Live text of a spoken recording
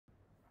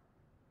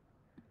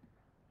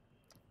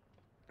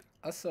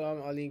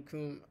Assalamu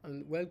alaikum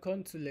and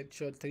welcome to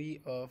lecture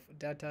 3 of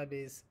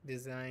database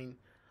design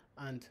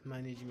and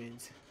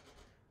management.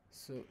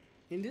 So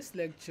in this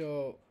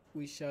lecture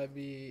we shall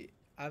be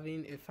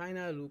having a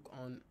final look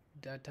on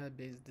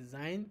database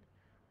design.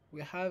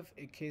 We have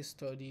a case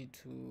study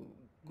to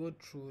go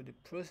through the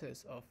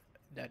process of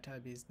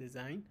database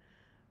design,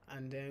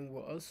 and then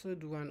we'll also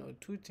do one or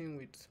two things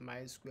with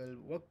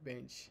MySQL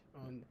Workbench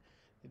on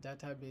the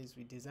database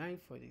we designed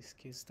for this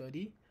case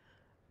study.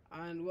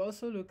 And we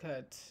also look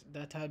at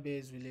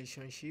database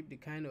relationship, the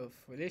kind of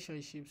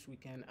relationships we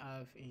can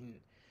have in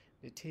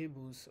the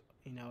tables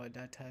in our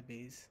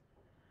database.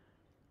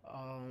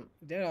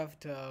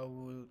 Thereafter,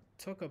 we'll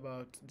talk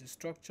about the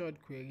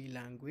structured query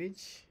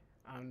language,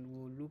 and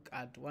we'll look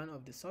at one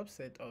of the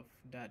subset of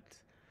that,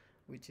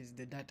 which is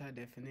the data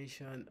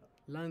definition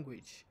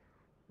language.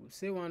 We'll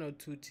say one or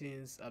two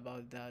things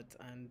about that,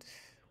 and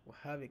we'll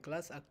have a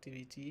class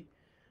activity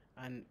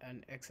and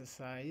an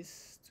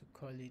exercise to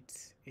call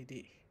it a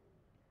day.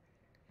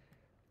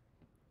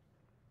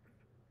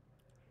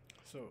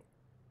 So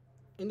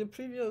in the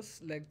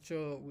previous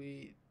lecture,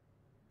 we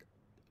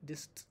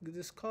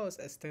discussed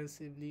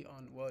extensively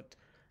on what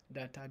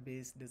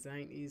database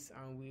design is,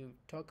 and we'll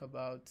talk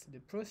about the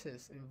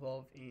process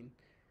involved in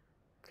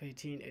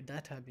creating a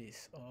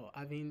database or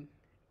having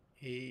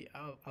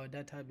our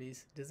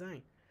database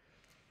design.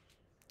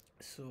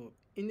 So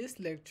in this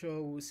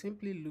lecture, we'll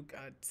simply look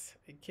at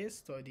a case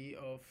study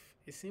of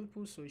a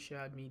simple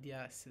social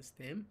media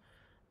system,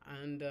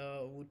 and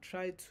we'll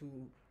try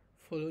to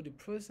follow the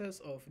process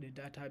of the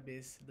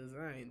database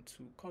design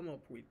to come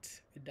up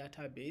with a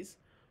database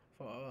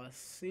for our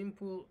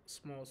simple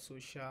small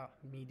social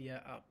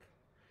media app.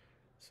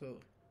 So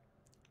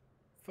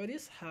for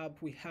this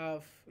app, we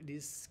have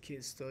this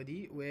case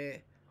study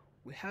where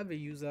we have a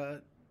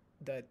user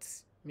that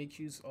make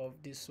use of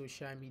these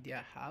social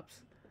media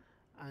apps,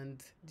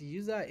 and the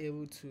user are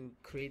able to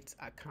create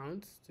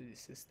accounts to the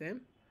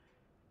system.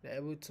 They're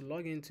able to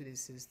log into the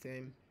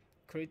system,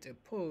 create a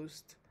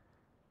post,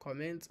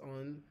 comment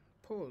on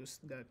posts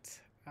that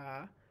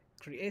are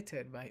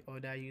created by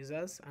other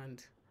users,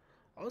 and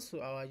also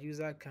our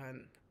user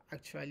can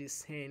actually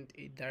send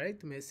a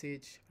direct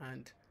message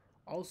and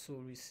also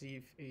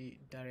receive a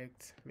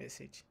direct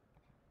message.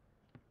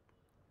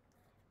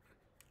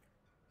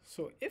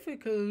 So if we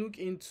can look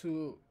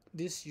into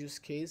this use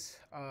case,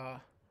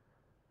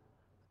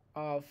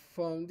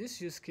 from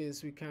this use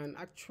case we can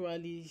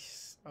actually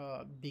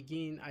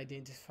begin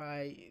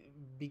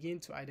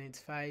to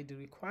identify the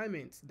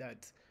requirements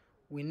that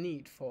we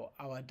need for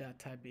our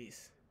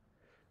database.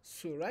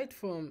 So right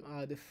from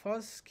the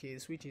first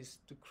case, which is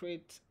to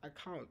create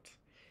account,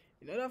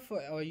 in order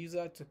for our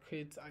user to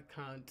create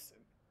account,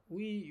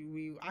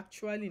 we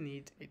actually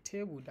need a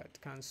table that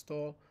can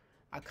store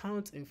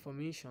account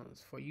information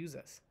for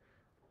users.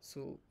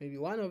 So maybe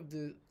one of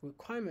the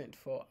requirement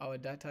for our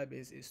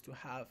database is to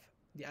have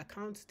the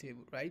account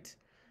table, right?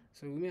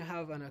 So we may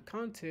have an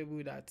account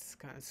table that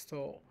can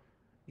store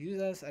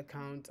users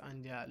account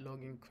and their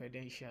login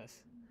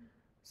credentials.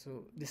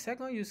 So the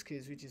second use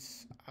case, which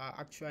is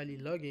actually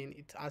login,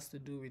 it has to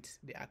do with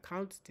the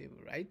account table,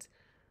 right?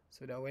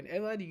 So that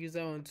whenever the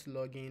user wants to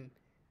log in,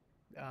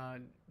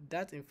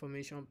 that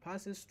information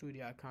passes through the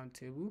account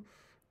table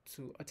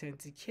to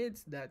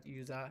authenticate that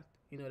user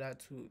in order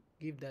to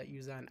give that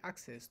user an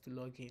access to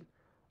log in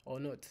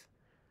or not.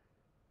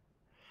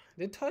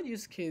 The third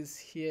use case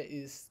here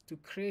is to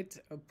create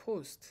a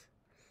post.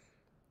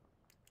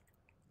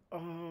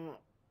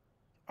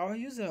 Our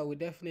user will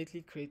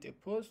definitely create a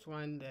post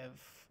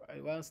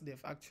once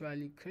they've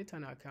actually created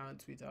an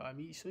account with our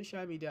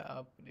social media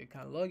app. They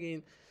can log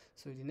in.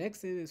 So the next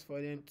thing is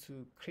for them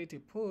to create a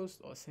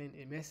post or send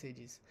a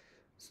messages.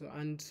 So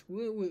and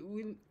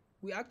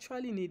we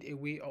actually need a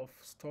way of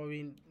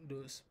storing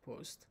those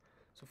posts.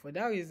 So for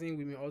that reason,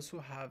 we may also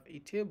have a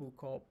table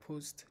called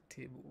post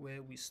table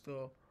where we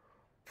store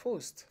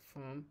posts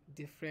from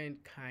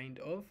different kind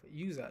of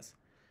users.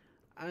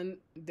 And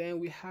then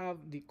we have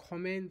the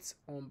comments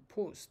on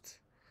post,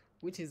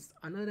 which is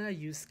another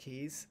use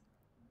case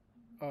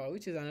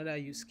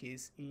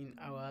in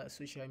our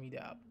social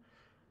media app.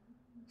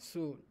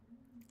 So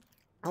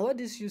and what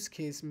this use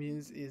case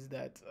means is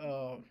that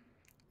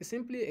it's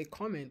simply a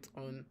comment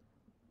on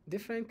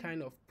different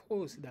kind of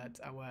posts that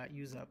our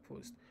user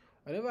posts.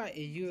 Whenever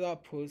a user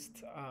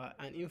posts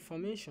an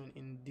information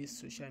in this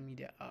social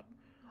media app,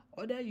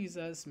 other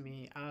users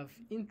may have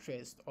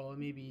interest or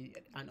maybe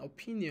an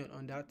opinion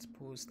on that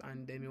post,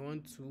 and they may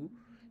want to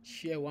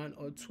share one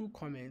or two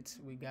comments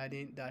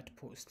regarding that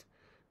post.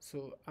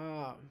 So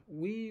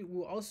we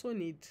will also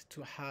need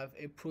to have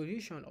a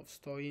provision of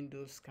storing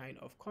those kind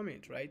of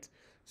comments, right?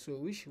 So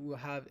we will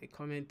have a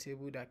comment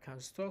table that can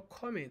store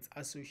comments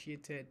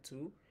associated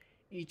to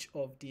each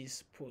of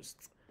these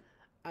posts.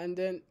 And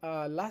then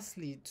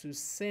lastly, to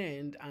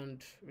send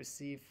and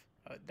receive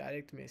a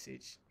direct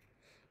message.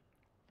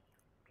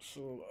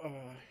 So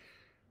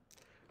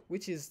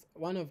which is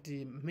one of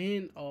the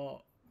main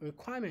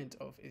requirement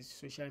of a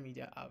social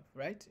media app,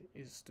 right?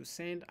 Is to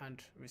send and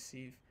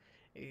receive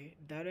a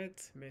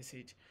direct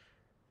message.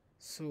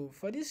 So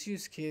for this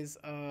use case,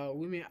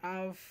 we may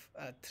have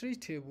three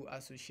tables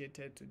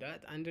associated to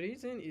that, and the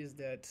reason is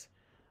that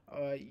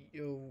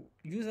your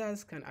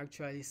users can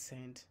actually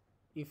send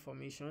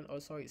information,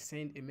 also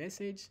send a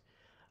message,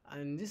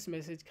 and this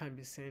message can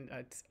be sent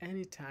at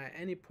any time,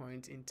 any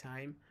point in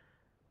time,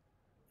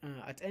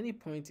 at any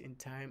point in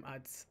time,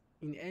 at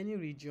in any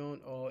region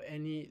or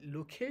any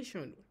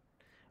location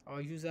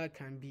our user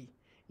can be.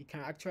 It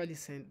can actually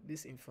send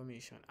this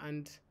information,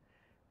 and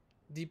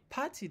the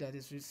party that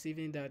is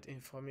receiving that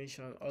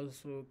information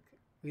also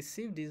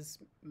receive this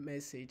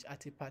message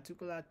at a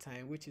particular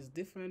time, which is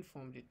different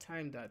from the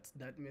time that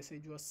that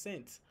message was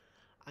sent.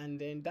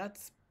 And then that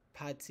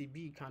party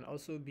B can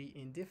also be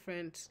in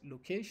different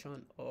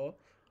location or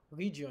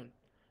region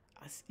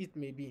as it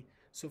may be.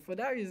 So for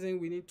that reason,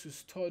 we need to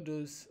store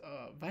those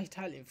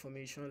vital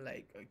information,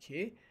 like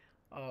okay,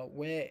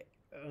 where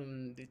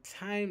the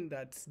time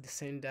that the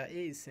sender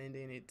A is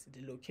sending it,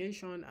 the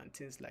location and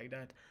things like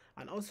that,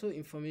 and also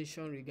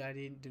information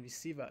regarding the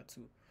receiver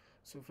too.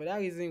 So for that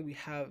reason, we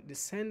have the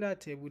sender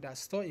table that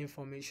store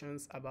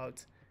informations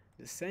about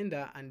the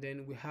sender, and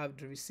then we have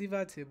the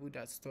receiver table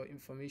that store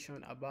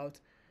information about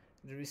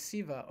the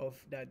receiver of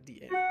that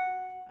DM.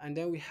 And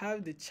then we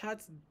have the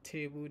chat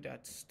table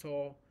that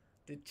store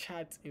the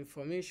chat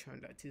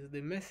information, that is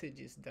the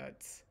messages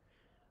that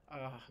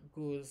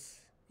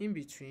goes in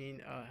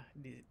between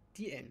the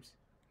DMs.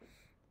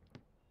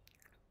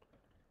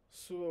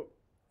 So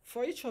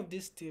for each of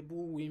these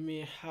table, we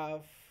may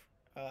have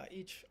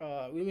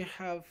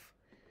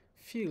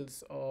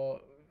fields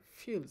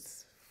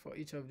for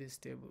each of these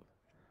table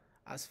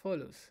as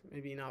follows.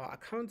 Maybe in our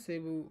account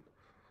table,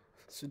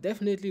 so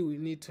definitely we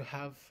need to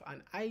have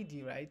an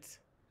ID, right,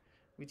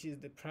 which is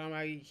the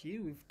primary key.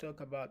 We've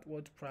talked about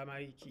what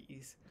primary key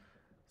is.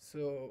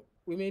 So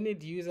we may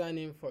need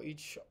username for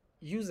each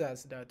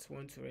users that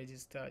want to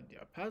register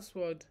their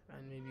password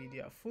and maybe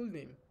their full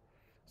name.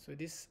 So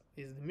this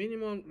is the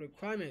minimum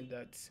requirement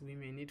that we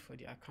may need for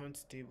the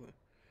account table.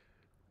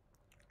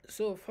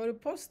 So for the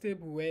post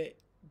table, where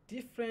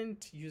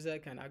different user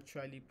can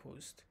actually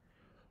post,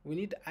 we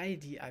need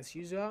ID as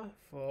usual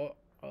for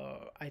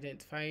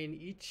identifying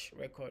each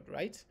record,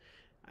 right?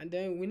 And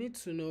then we need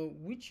to know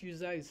which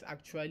user is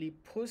actually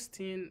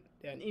posting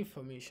an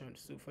information.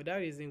 So for that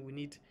reason, we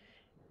need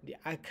the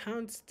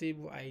account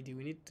table ID.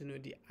 We need to know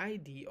the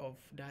ID of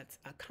that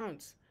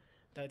account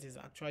that is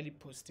actually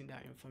posting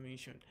that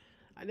information.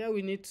 And then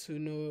we need to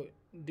know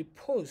the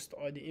post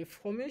or the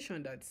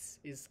information that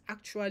is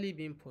actually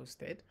being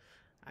posted,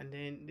 and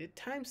then the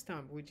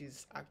timestamp, which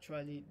is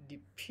actually the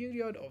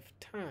period of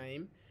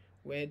time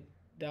where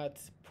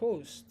that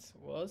post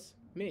was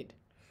made.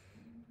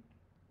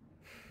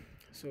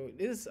 So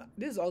this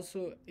is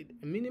also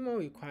a minimum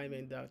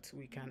requirement that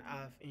we can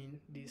have in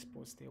this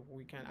post table.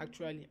 We can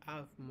actually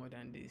have more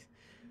than this.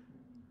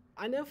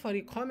 And then for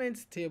the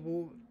comments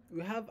table,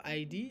 we have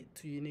ID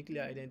to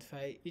uniquely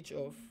identify each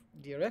of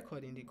the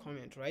record in the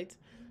comment, right?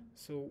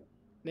 So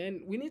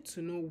then we need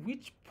to know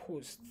which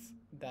posts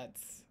that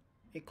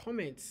a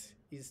comment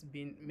is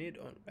being made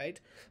on, right?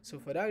 So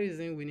for that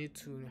reason, we need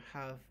to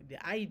have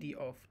the ID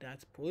of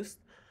that post,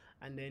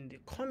 and then the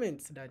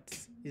comment that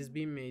is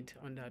being made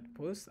on that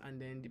post,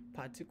 and then the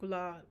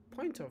particular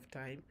point of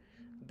time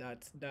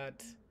that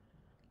that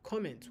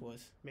comment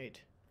was made.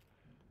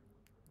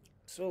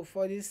 So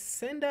for this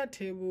sender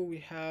table, we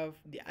have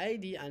the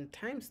ID and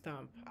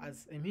timestamp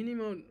as a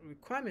minimum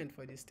requirement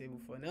for this table.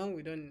 For now,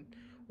 we don't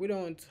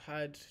want to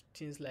add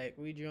things like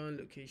region,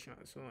 location,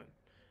 and so on.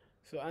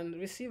 So and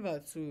receiver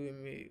too, we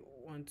may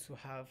want to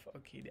have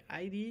okay the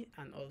ID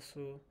and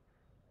also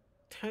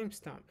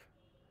timestamp,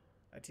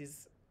 that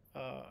is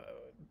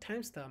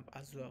timestamp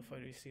as well for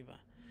the receiver.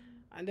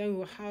 And then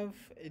we'll have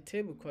a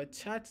table called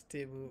chat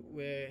table,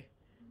 where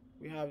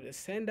we have the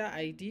sender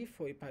ID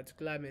for a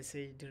particular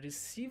message, the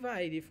receiver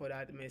ID for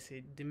that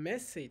message, the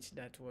message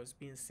that was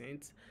being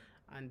sent,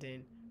 and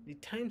then the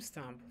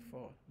timestamp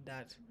for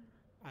that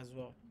as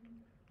well.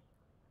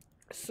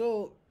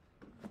 So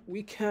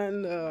we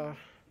can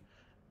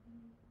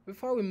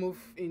before we move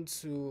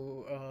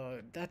into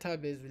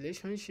database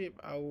relationship,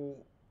 I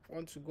will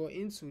want to go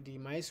into the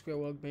MySQL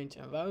Workbench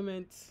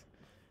environment,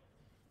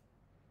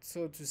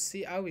 so to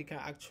see how we can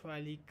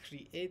actually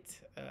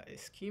create a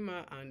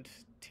schema and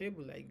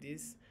table like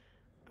this,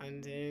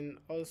 and then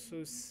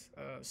also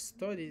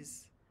store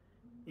this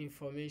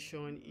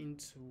information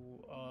into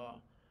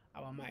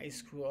our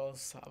MySQL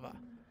server.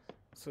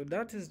 So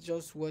that is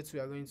just what we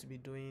are going to be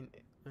doing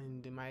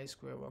in the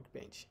MySQL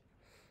Workbench.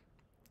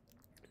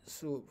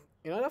 So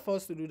in order for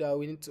us to do that,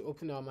 we need to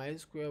open our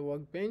MySQL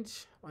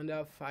Workbench.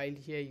 Under File,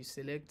 here you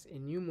select a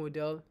new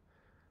model.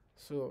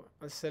 So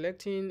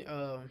selecting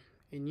a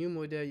new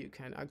model, you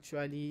can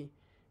actually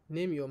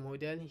name your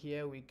model.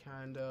 Here we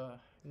can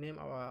name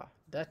our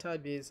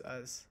database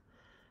as,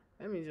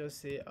 let me just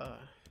say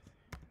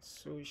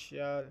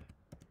social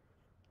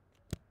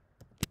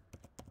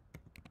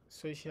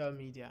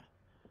media.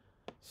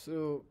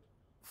 So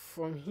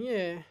from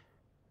here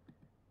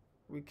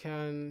we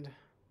can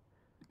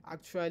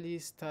actually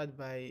start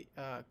by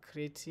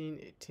creating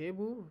a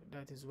table.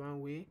 That is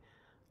one way,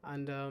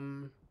 and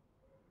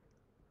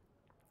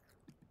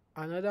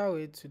another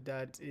way to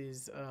that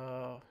is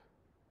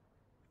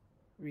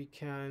we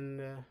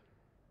can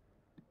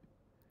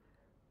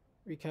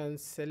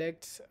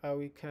select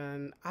we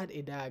can add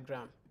a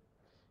diagram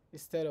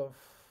instead of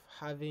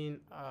having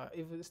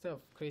even instead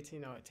of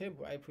creating our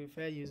table. I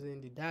prefer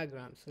using the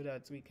diagram so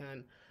that we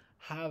can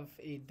have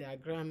a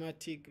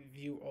diagrammatic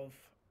view of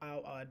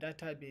how our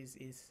database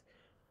is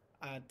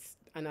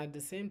and at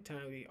the same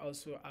time we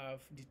also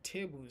have the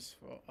tables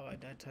for our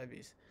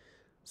database.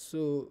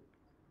 So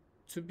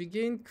to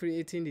begin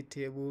creating the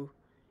table,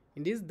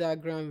 in this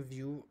diagram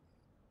view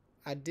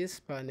at this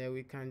panel,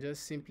 we can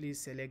just simply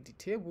select the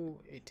table,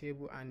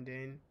 and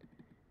then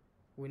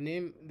we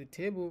name the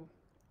table.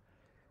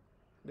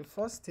 The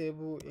first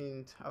table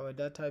in our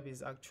database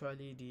is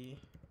actually the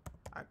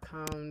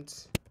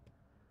account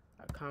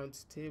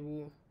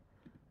table,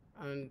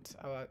 and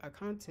our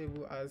account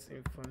table has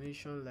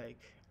information like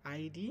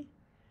ID,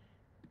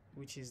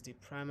 which is the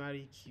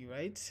primary key,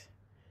 right?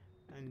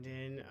 And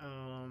then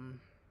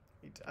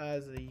it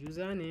has a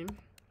username.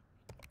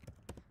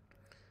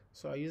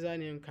 So our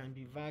username can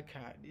be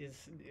varchar.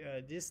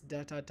 This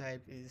data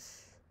type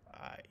is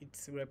it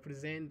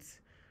represents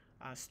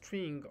a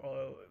string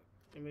or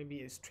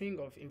maybe a string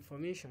of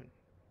information.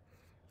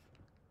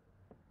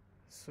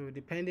 So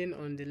depending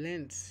on the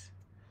length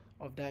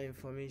of that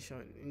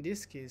information, in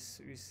this case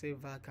we say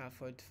varchar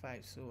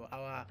 45. So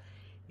our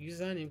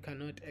username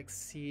cannot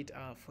exceed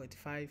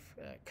 45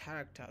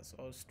 characters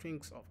or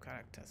strings of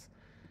characters.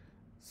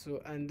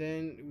 So and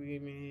then we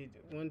may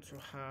want to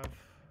have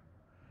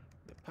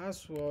the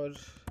password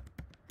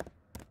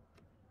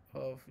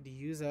of the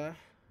user.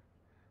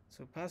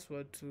 So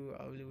password to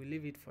I will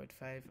leave it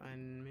 45,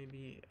 and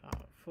maybe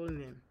full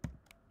name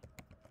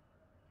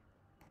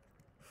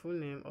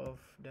of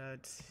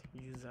that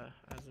user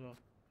as well.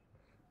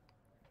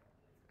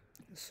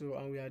 So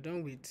and we are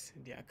done with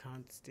the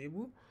account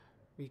table.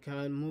 We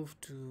can move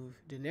to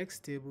the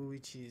next table,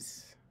 which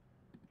is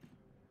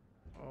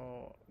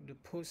the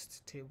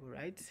post table,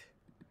 right?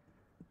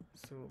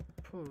 So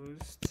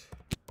post.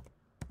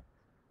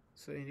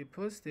 So in the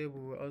post table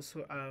we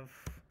also have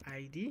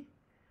ID,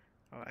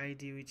 our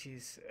ID, which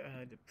is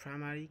the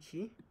primary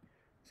key.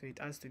 So it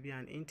has to be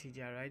an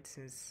integer, right?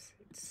 Since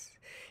it's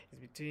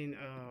between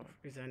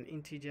it's an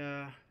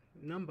integer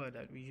number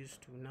that we use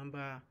to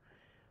number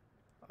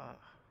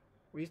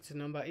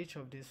each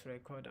of this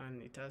record,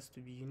 and it has to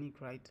be unique,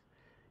 right,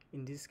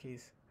 in this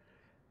case.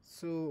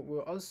 So we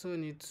also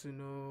need to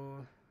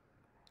know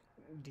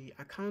the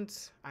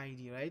account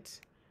ID,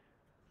 right?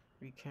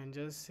 We can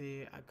just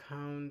say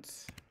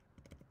account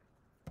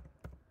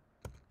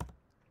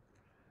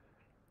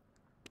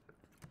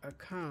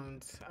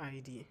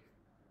ID.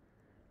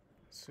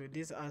 So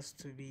this has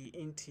to be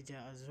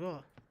integer as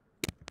well.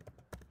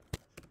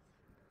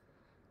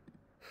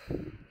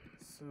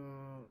 So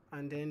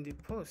and then the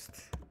post,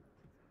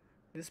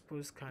 this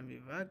post can be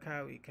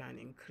varchar. We can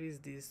increase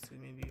this to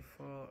maybe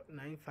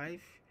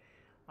 495.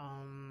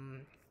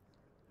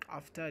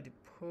 After the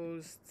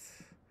post,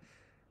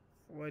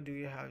 what do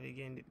we have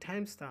again? The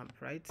timestamp,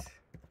 right?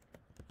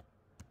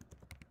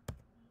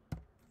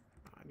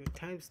 The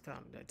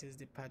timestamp, that is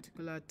the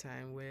particular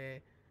time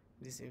where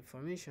this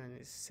information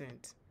is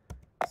sent.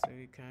 So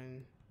we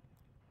can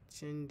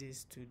change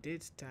this to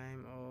date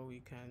time, or we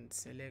can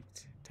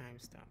select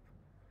timestamp.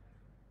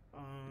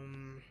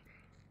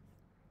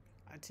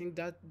 I think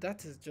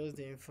that is just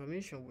the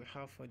information we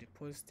have for the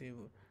post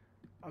table.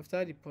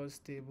 After the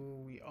post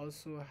table, we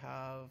also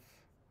have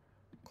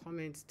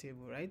comment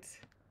table, right?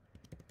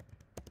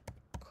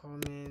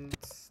 Comment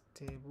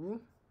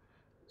table.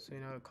 So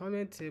in our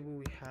comment table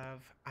we have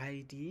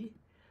ID,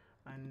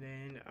 and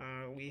then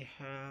we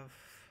have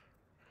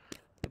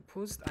the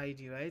post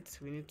ID, right?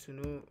 We need to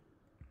know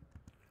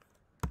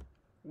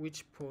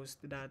which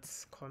post that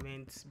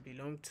comment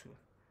belong to,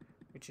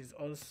 which is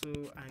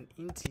also an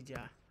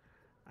integer.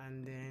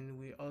 And then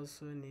we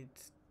also need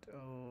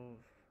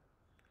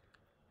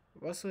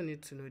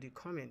to know the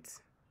comment.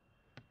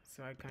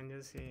 So I can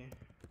just say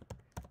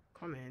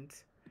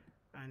comment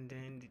and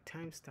then the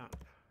timestamp.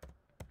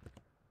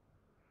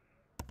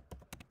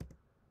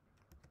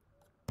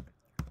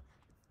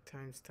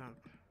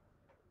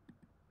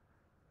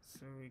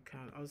 So we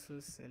can also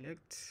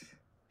select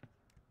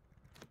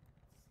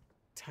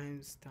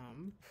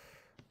timestamp.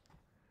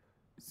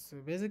 So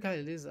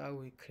basically this is how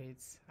we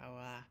create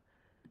our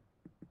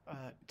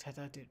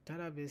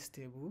database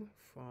table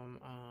from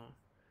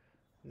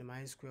the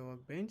MySQL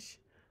Workbench.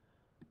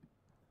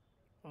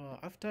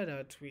 After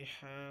that we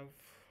have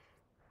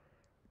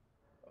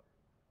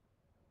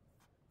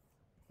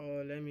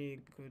let me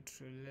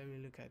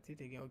look at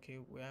it again.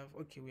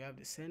 We have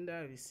the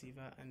sender,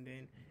 receiver, and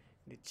then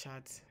the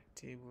chat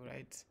table,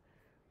 right?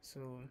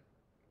 So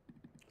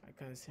I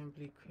can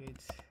simply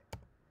create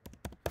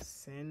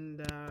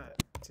sender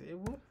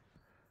table.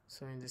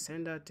 So in the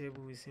sender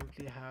table we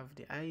simply have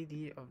the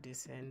ID of the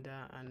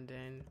sender, and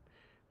then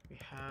we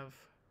have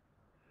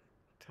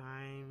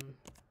time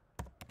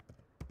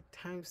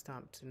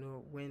timestamp to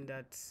know when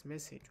that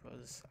message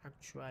was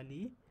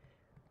actually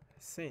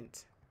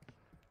sent,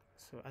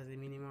 so as a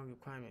minimum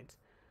requirement.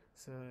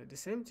 So the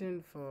same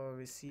thing for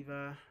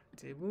receiver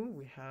table.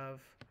 We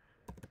have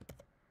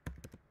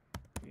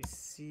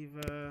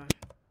receiver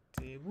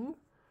table,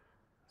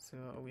 so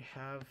we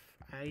have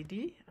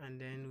ID and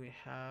then we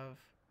have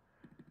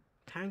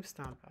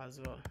timestamp as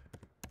well.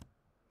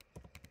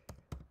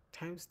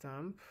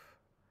 Timestamp,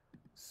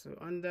 so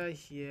under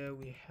here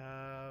we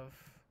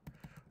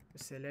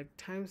select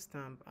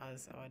timestamp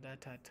as our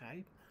data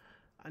type,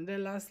 and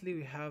then lastly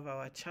we have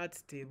our chart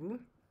table,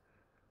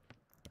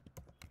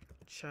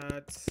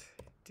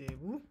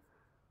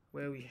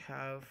 where we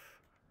have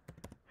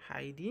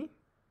ID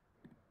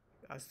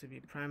has to be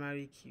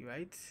primary key,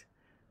 right?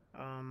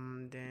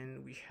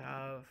 Then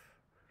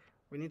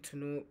we need to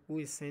know who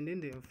is sending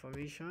the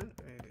information.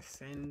 The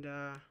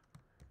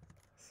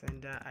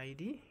sender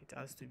ID, it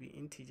has to be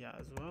integer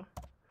as well.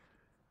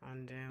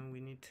 And then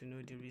we need to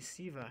know the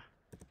receiver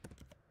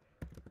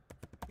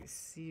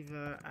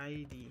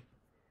ID,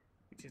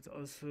 which is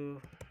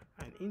also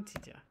an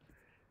integer,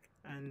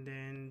 and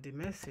then the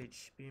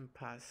message being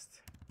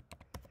passed.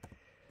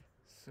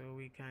 So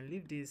we can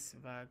leave this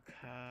back,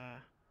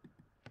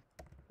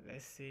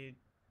 let's say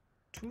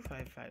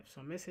 255.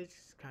 So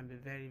messages can be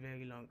very,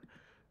 very long.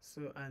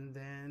 So, and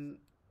then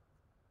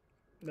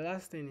the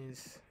last thing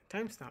is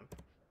timestamp,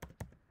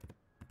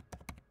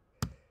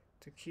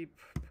 to keep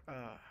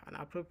an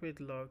appropriate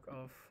log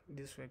of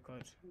this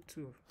record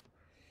too.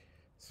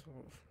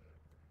 So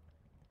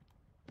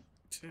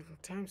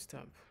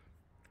timestamp.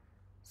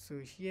 So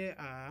here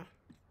are,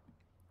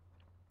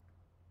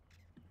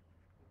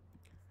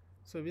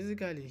 so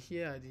basically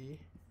here are the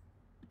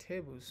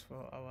tables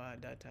for our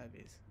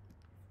database.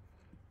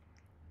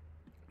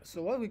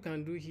 So what we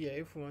can do here,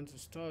 if we want to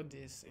store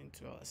this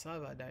into our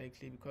server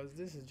directly, because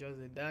this is just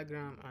a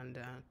diagram and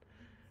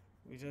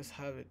we just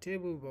have a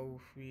table, but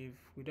we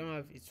don't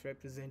have its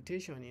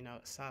representation in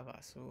our server.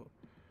 So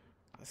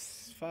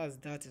as far as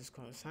that is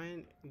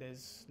concerned,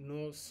 there's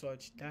no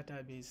such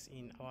database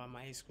in our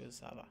MySQL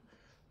server.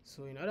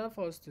 So in order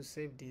for us to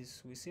save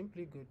this, we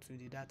simply go to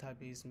the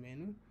database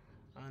menu,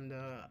 and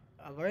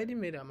I've already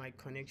made my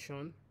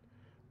connection,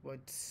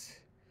 but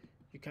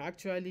you can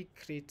actually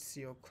create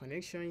your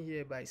connection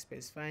here by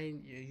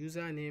specifying your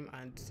username,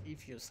 and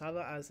if your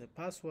server has a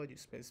password, you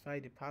specify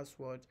the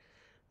password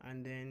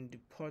and then the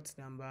port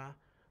number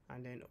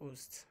and then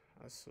host,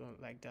 so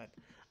like that.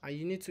 And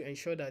you need to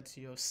ensure that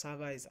your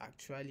server is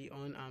actually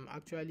on. I'm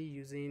actually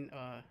using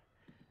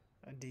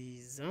the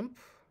XAMPP,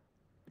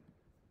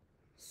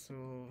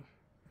 so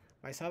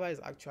my server is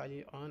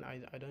actually on.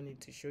 I don't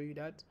need to show you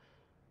that.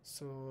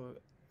 So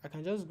I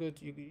can just go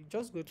to, you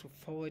just go to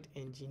forward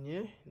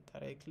engineer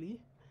directly.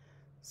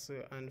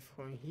 So, and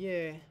from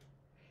here,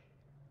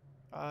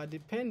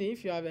 depending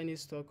if you have any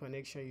store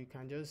connection, you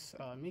can just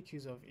make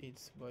use of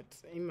it, but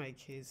in my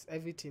case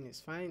everything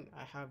is fine.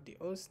 I have the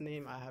host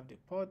name, I have the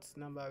port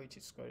number which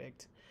is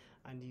correct,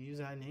 and the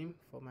username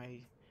for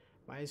my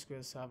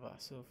MySQL server.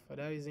 So for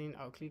that reason,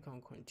 I'll click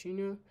on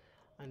continue,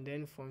 and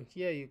then from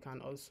here you can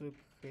also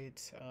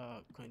create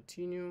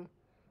continue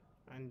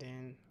and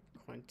then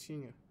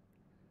continue.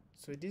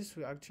 So this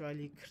will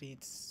actually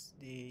create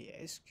the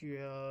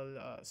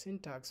SQL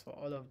syntax for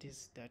all of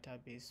this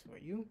database for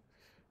you.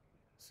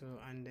 So,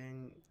 and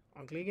then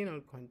on clicking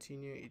on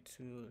continue, it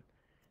will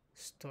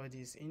store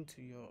this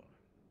into your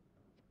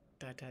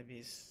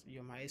database,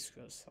 your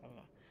MySQL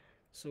server.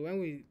 So when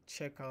we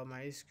check our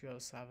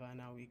MySQL server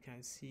now, we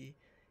can see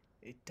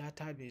a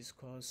database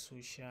called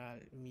Social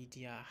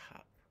Media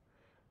Hub.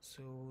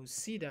 So we'll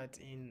see that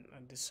in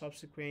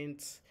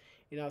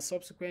our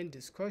subsequent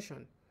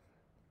discussion.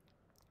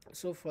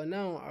 So for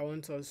now, I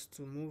want us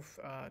to move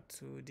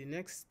to the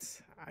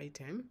next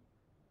item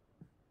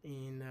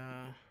in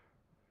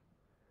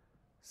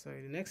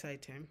the next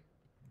item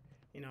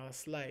in our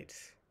slide.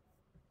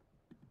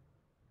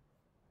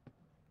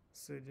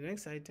 So the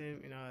next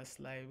item in our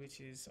slide, which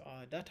is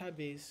our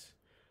database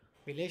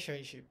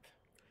relationship.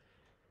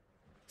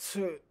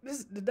 So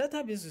the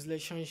database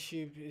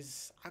relationship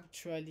is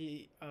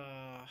actually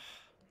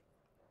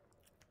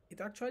it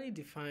actually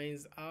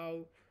defines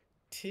how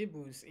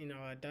tables in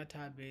our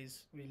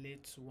database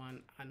relate to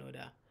one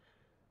another.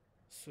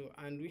 So,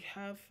 and we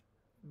have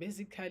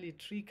basically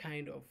three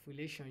kind of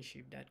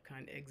relationship that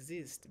can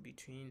exist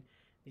between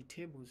the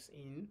tables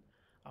in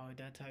our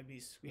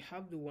database. We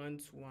have the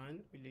one-to-one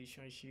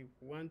relationship,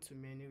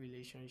 one-to-many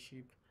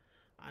relationship,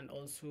 and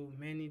also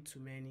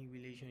many-to-many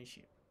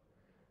relationship.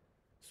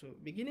 So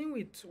beginning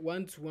with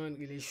one-to-one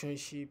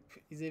relationship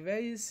is a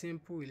very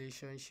simple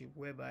relationship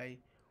whereby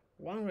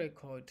one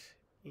record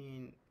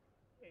in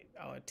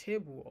our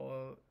table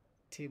or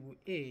table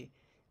A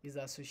is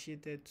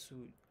associated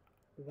to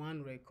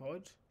one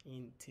record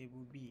in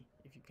table B,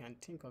 if you can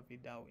think of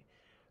it that way.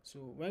 So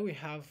when we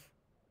have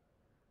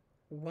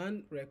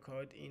one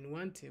record in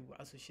one table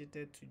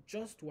associated to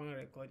just one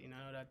record in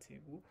another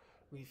table,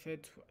 we refer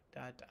to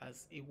that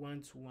as a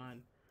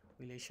one-to-one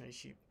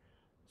relationship.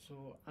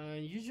 So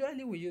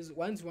usually we use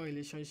one-to-one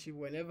relationship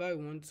whenever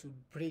we want to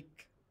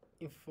break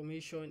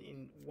information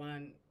in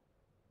one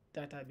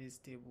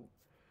database table.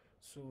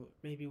 So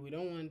maybe we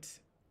don't want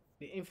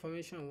the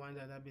information in one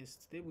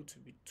database table to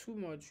be too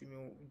much, we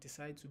may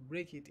decide to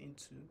break it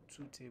into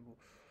two tables.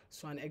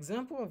 So an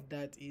example of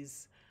that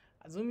is,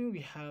 assuming we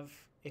have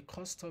a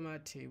customer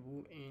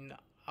table in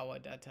our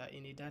data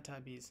in a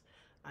database,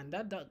 and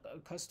that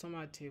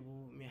customer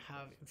table may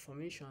have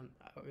information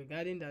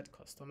regarding that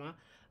customer,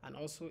 and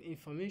also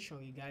information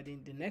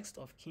regarding the next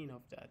of kin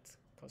of that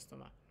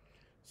customer.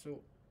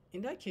 So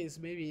in that case,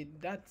 maybe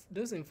that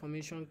those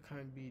information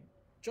can be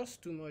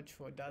just too much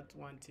for that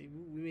one table.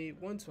 We may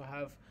want to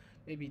have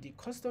maybe the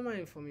customer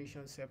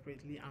information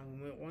separately, and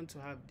we may want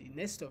to have the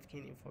next of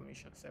kin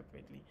information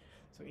separately.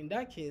 So in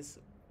that case,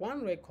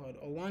 one record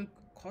or one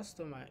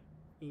customer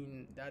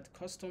in that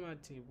customer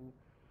table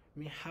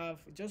may have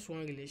just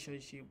one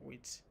relationship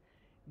with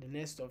the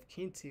next of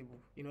kin table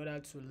in order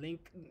to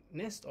link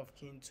next of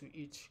kin to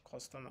each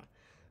customer.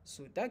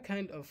 So that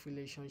kind of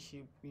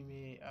relationship, we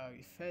may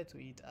refer to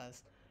it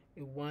as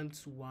a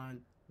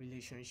one-to-one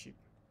relationship.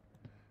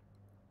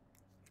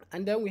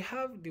 And then we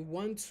have the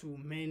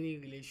one-to-many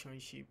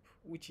relationship,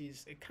 which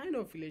is a kind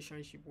of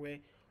relationship where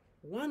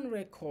one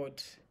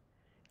record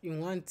in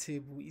one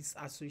table is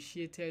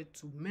associated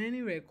to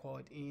many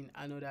records in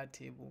another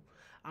table.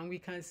 And we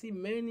can see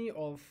many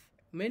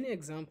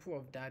examples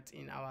of that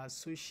in our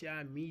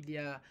social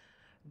media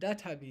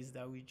database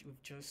that we've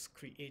just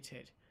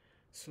created.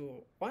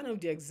 So one of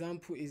the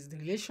example is the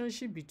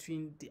relationship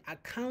between the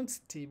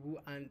account table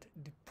and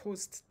the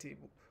post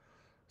table.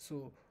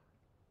 So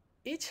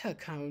each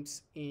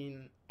account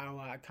in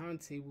our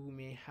account table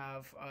may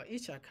have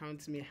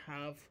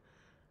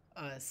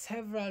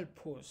several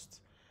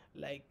posts.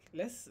 Like,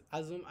 let's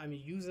assume I'm a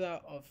user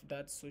of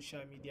that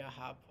social media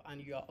app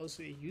and you are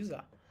also a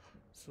user.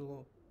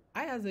 So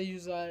I, as a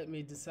user,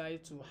 may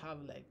decide to have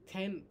like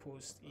 10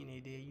 posts in a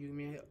day. You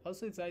may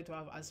also decide to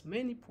have as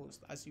many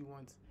posts as you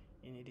want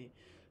in a day.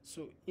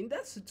 So in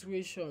that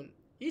situation,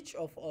 each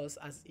of us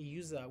as a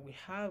user, we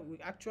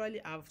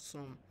actually have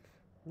some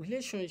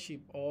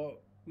relationship, or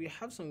we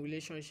have some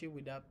relationship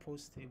with that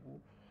post table.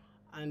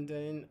 And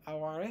then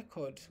our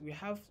record, we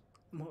have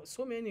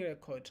so many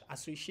records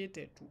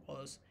associated to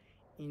us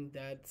in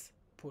that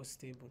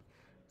post table.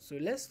 So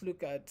let's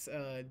look at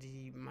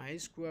the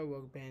MySQL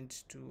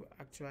workbench to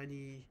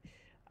actually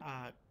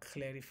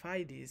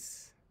clarify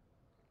this.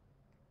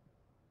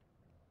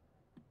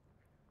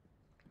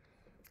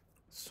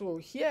 So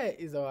here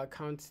is our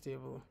account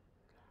table,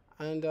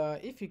 and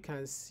if you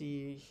can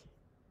see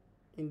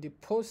in the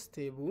post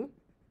table,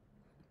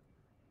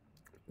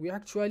 we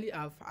actually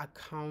have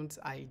account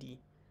ID.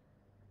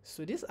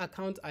 So this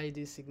account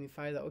ID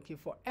signifies that, okay,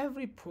 for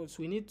every post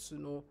we need to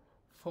know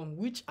from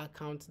which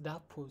account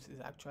that post is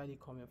actually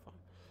coming from.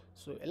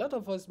 So a lot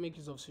of us make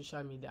use of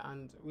social media,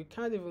 and we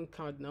can't even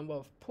count the number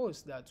of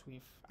posts that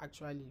we've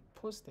actually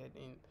posted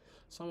in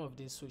some of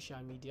these social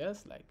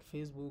medias like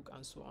Facebook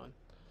and so on.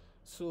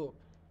 So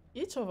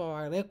each of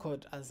our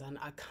record as an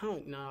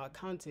account in our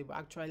account table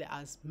actually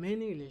has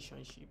many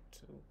relationships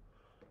to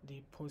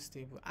the post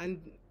table, and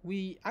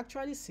we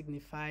actually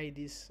signify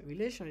this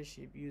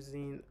relationship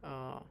using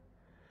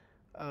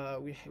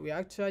we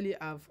actually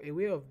have a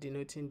way of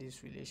denoting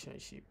this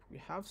relationship. We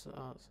have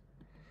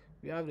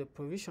the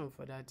provision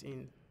for that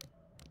in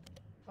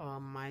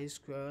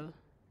MySQL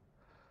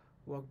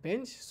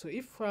workbench. So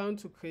if we want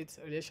to create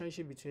a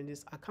relationship between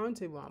this account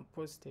table and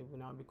post table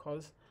now,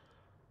 because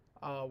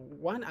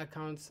one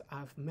account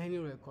have many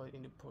records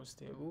in the post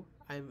table,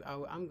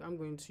 I'm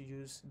going to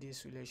use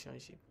this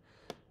relationship.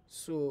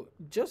 So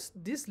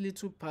just this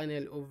little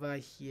panel over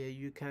here,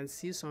 you can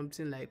see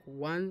something like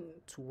 1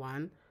 to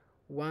 1,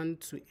 1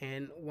 to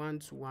n, 1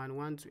 to 1,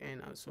 1 to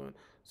n, and so on.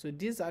 So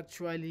this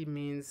actually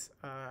means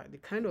the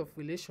kind of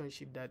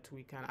relationship that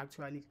we can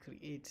actually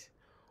create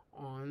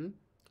on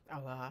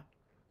our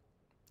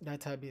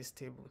database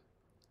table.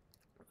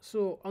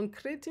 So on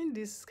creating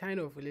this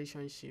kind of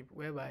relationship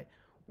whereby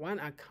one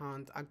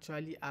account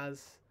actually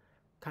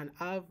can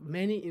have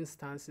many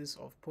instances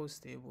of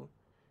post table,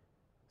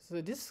 so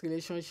this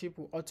relationship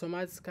will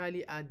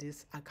automatically add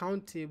this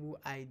account table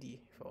ID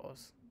for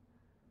us.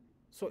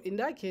 So in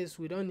that case,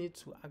 we don't need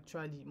to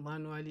actually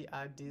manually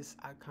add this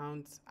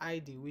account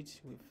ID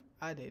which we've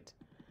added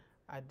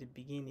at the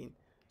beginning.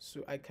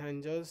 So I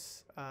can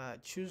just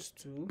choose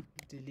to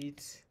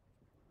delete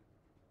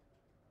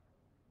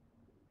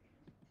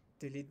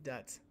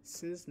that,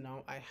 since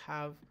now I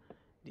have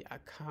the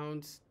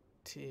account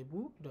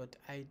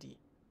table.id,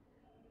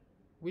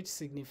 which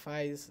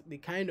signifies the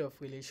kind of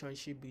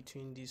relationship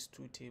between these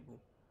two tables.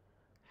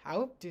 I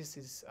hope this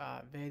is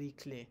very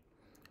clear.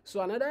 So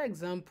another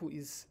example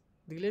is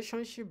the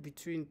relationship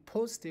between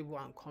post table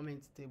and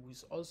comment table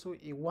is also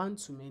a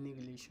one-to-many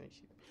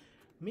relationship,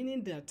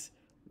 meaning that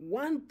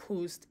one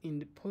post in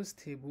the post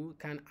table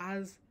can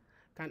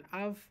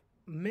have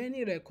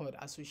many records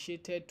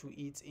associated to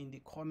it in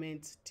the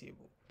comment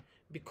table,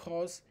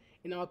 because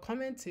in our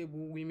comment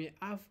table we may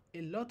have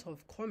a lot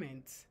of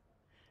comments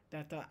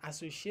that are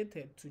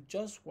associated to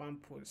just one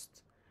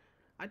post.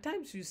 At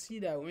times you see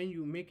that when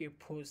you make a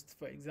post,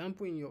 for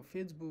example in your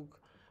Facebook,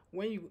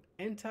 when you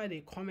enter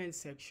the comment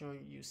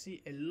section, you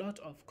see a lot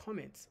of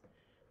comments.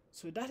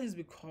 So that is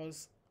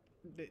because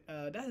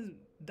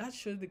that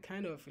shows the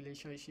kind of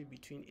relationship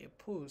between a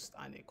post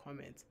and a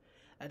comment.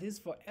 That is,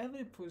 for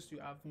every post you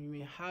have, you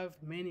may have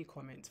many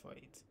comments for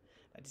it.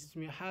 That is,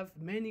 you may have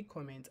many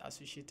comments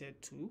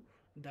associated to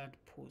that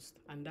post,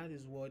 and that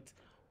is what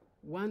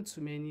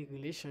one-to-many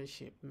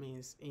relationship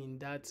means in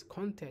that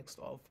context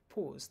of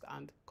post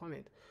and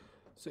comment.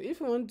 So if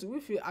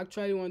you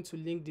actually want to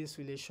link this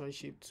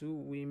relationship to,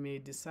 we may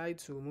decide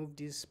to remove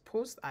this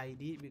post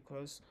ID,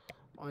 because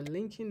on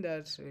linking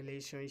that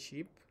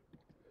relationship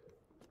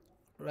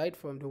right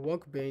from the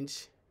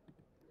workbench,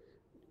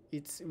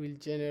 it will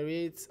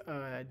generate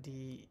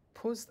the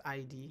post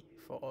ID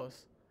for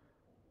us.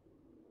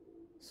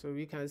 So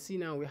we can see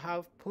now we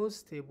have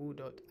post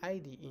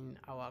table.id in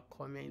our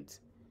comment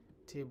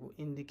table,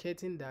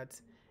 indicating that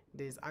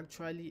there's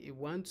actually a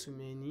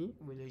one-to-many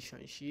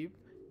relationship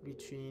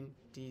between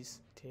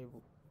this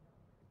table.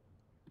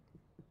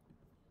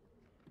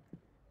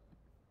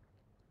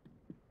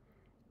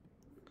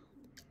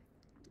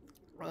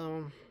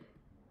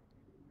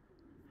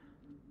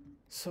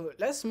 So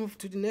let's move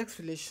to the next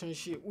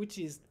relationship, which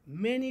is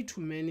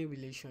many-to-many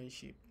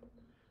relationship.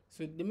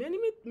 So the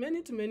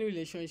many-to-many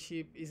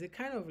relationship is a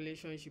kind of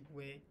relationship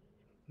where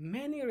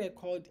many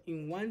records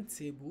in one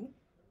table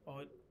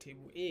or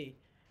table A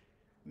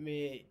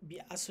may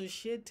be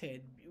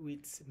associated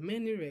with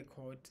many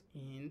records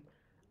in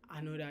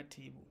another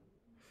table.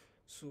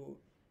 So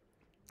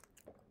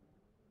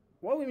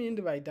what we mean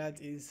by that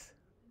is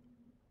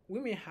we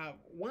may have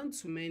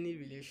one-to-many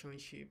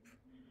relationship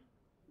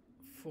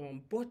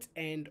from both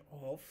ends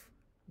of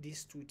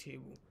these two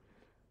tables.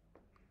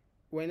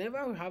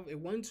 Whenever we have a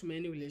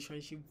one-to-many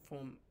relationship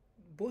from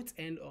both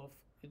ends of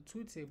the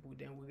two tables,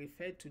 then we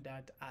refer to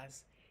that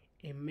as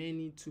a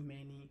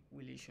many-to-many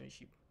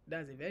relationship.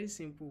 That's a very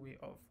simple way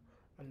of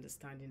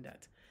understanding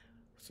that.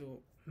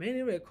 So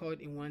many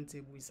record in one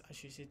table is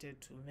associated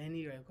to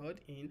many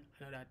record in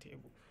another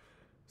table.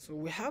 So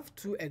we have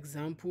two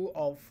examples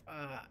of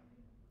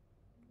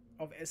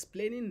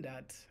explaining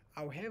that.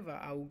 However,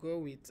 I'll go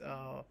with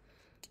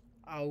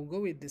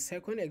the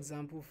second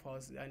example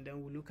first, and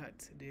then we'll look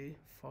at the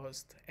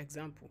first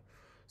example.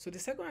 So the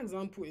second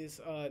example is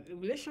the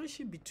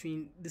relationship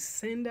between the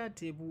sender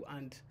table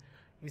and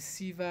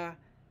receiver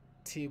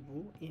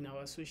table in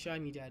our social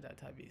media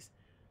database.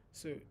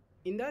 So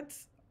in that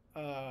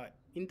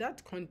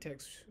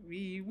context,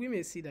 we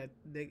may see that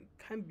there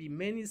can be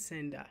many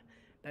sender.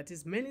 That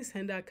is, many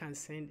sender can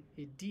send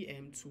a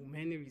DM to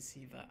many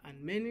receiver, and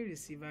many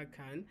receiver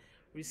can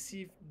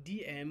receive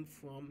DM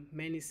from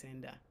many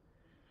sender.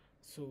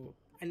 So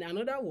in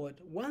another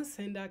word, one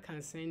sender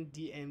can send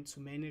DM to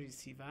many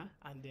receiver,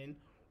 and then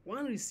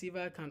one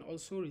receiver can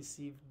also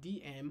receive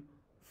DM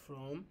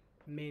from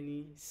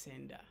many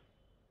sender.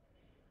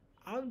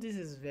 I hope this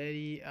is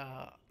very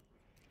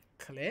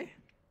clear.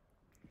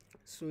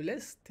 So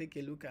let's take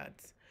a look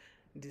at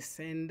the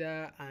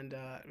sender and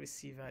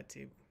receiver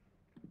table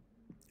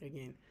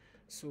again.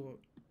 So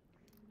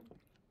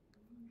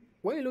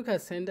when you look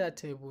at sender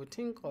table,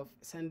 think of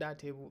sender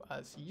table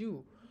as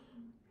you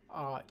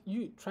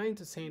trying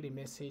to send a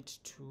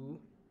message to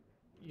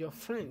your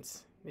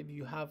friends. Maybe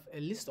you have a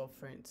list of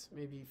friends,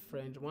 maybe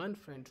friend 1,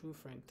 friend 2,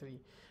 friend 3.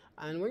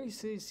 And when you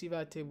say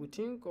receiver table,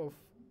 think of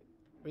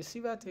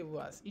receiver table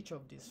as each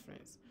of these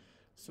friends.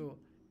 So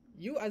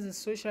you as a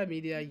social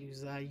media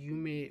user, you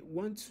may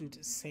want to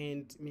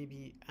send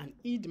maybe an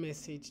id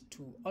message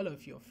to all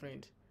of your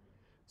friends.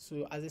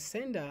 So as a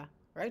sender,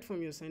 right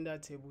from your sender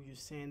table, you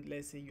send,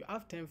 let's say you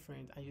have 10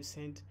 friends, and you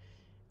send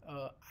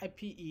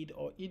IP id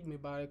or Eid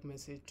Mubarak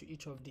message to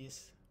each of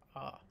these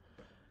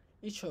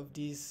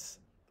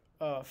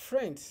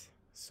friends,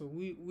 so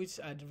which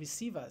are the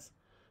receivers.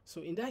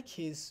 So in that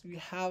case,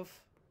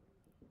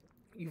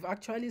 you've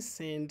actually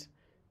sent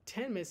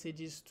 10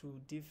 messages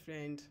to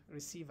different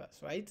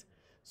receivers, right?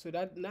 So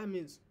that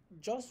means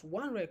just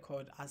one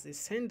record as a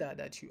sender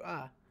that you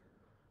are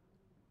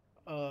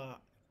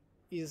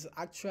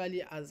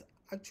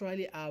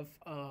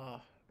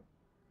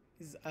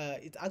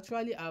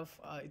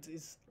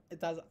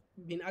it has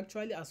been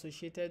actually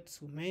associated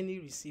to many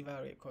receiver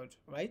record,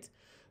 right?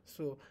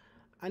 So,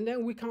 and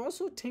then we can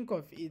also think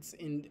of it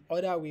in the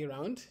other way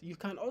around. You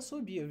can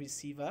also be a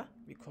receiver,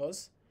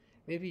 because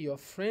maybe your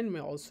friend may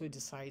also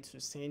decide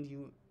to send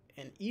you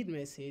an id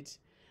message,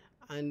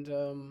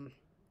 and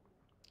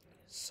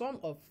some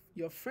of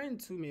your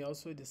friends too may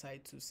also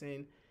decide to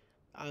send,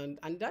 and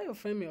that your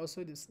friend may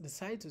also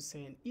decide to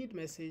send id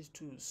message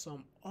to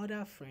some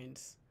other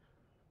friends,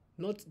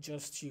 not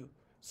just you.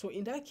 So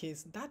in that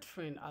case, that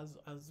friend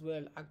as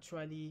well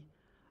actually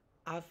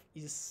have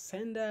his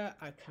sender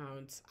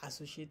account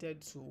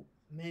associated to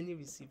many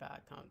receiver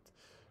accounts.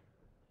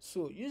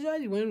 So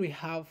usually when we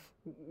have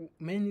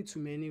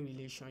many-to-many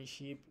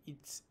relationship,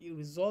 it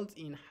results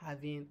in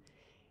having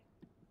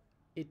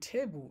a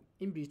table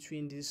in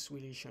between this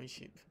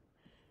relationship,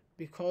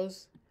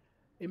 because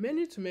A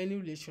many-to-many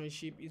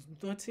relationship is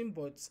nothing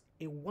but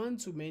a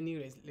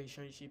one-to-many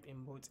relationship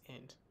in both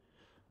ends.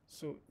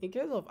 So in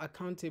case of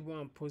account table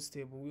and post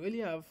table, we only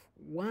have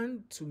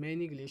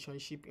one-to-many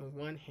relationship in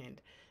one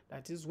hand,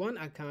 that is one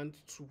account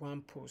to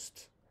one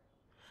post.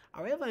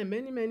 However, in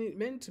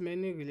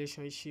many-to-many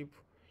relationship,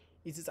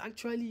 it is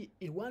actually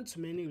a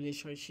one-to-many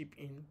relationship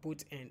in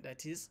both ends,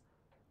 that is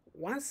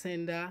one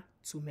sender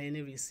to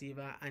many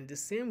receiver, and the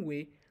same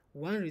way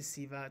one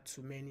receiver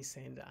to many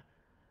sender.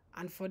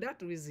 And for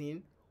that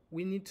reason,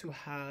 we need to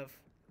have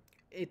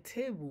a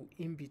table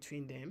in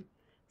between them,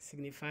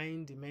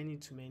 signifying the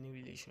many-to-many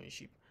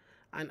relationship.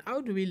 And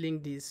how do we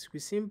link this? We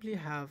simply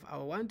have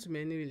our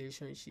one-to-many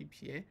relationship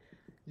here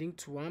linked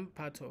to one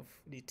part of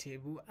the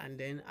table, and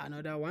then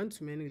another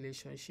one-to-many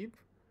relationship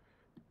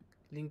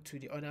linked to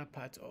the other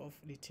part of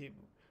the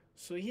table.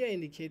 So here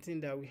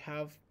indicating that we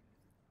have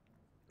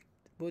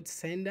both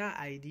sender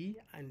ID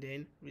and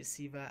then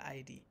receiver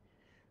ID.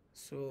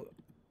 So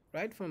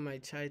right from my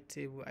child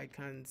table, I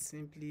can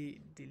simply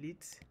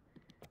delete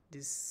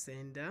this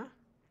sender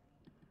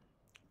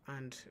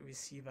and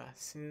receiver,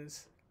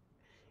 since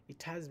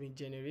it has been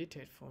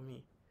generated for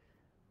me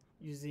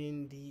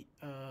using the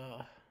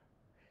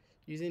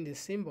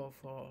symbol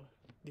for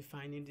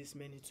defining this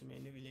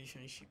many-to-many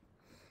relationship.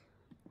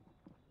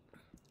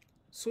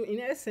 So in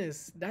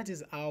essence, that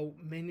is how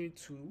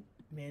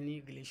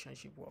many-to-many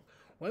relationship work,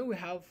 when we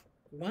have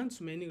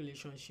one-to-many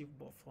relationship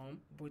but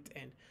from both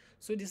ends.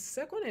 So the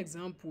second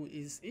example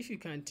is if we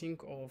can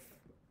think of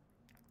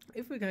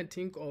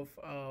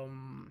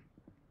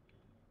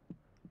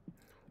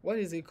what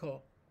is it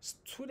called,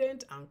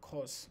 student and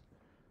course.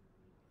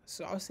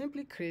 So I'll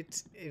simply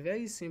create a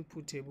very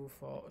simple table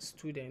for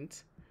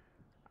student.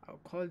 I'll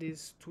call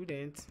this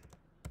student,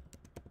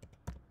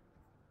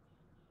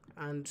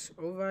 and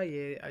over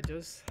here I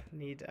just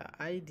need an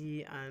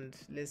ID and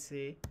let's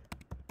say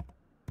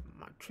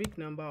matric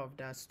number of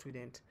that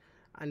student.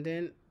 And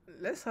then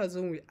let's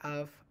assume we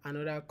have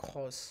another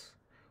course.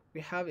 We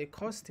have a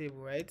course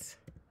table, right?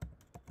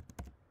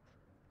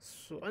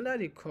 So under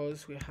the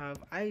course, we have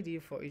ID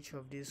for each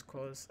of these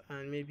course,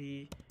 and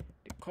maybe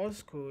the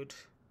course code,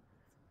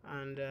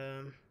 and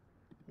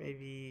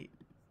maybe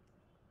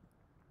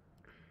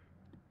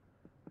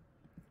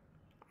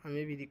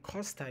the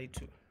course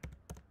title.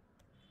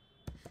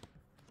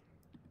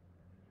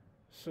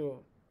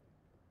 So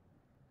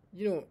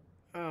the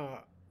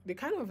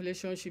kind of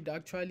relationship that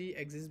actually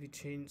exists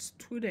between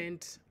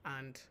student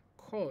and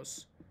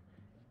course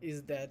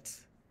is that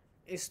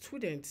a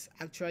student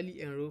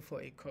actually enroll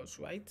for a course,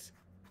 right?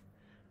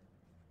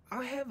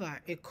 However,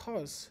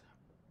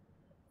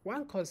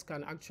 one course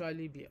can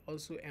actually be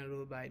also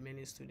enrolled by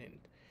many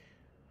students.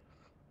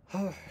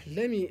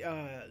 Let me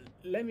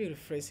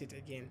rephrase it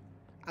again.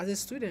 As a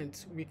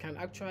student, we can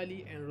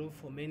actually enroll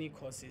for many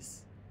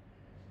courses.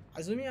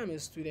 Assuming I'm a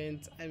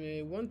student, I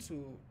may want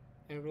to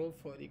enroll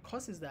for the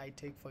courses that I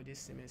take for this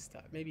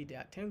semester. Maybe there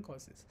are 10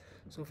 courses.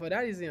 So for that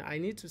reason, I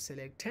need to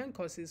select 10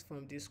 courses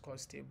from this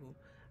course table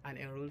and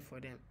enroll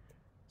for them.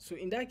 So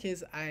in that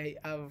case, I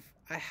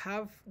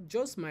have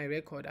just my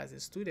record as a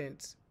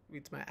student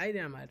with my ID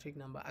and matric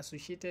number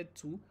associated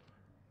to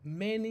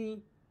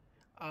many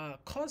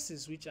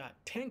courses, which are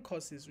 10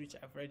 courses which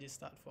I've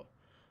registered for.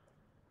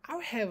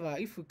 However,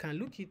 if we can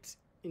look it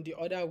in the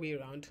other way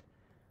around,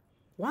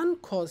 one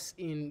course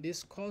in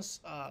this course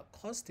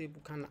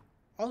table can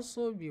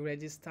also be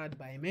registered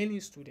by many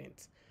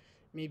students.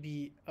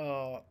 Maybe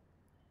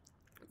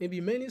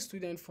many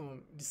students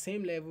from the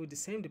same level, the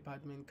same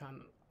department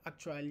can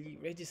actually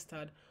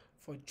registered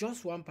for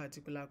just one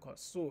particular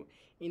course. So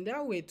in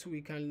that way too,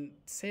 we can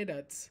say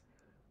that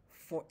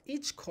for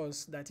each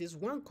course, that is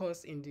one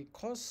course in the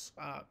course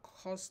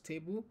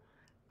table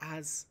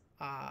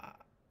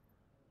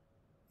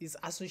is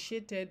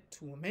associated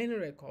to many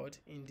record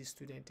in the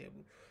student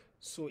table.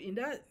 So in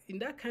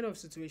that kind of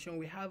situation,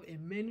 we have a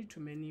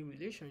many-to-many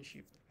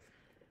relationship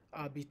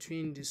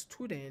between the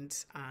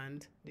students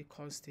and the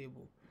course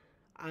table.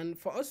 And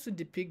for us to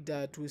depict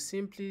that, we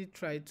simply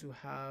try to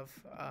have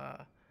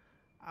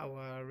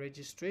our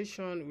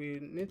registration. We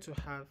need to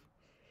have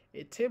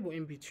a table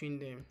in between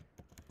them.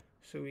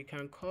 So we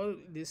can call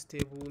this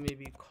table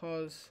maybe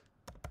course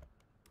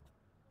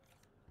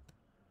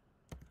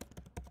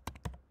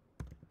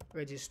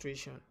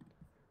registration.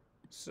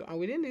 So and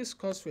within this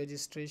course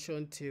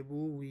registration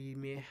table, we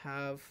may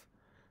have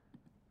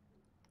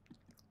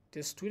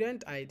the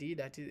student ID,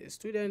 that is a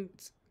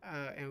student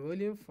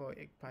enrolling for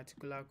a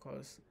particular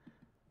course,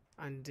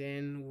 and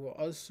then we'll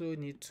also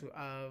need to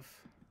have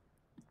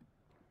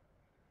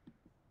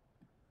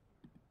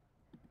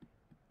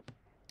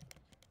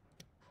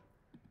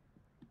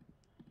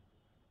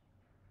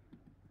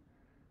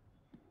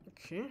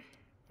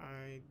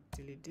I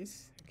delete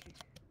this. Okay,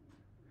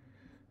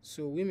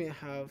 so we may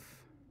have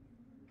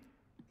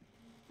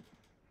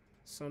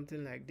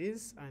something like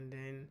this, and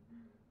then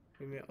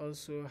we may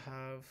also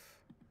have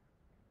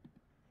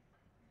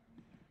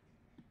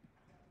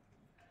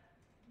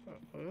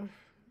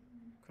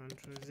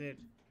Ctrl Z.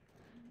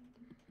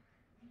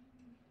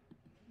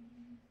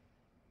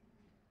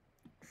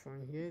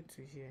 from here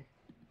to here.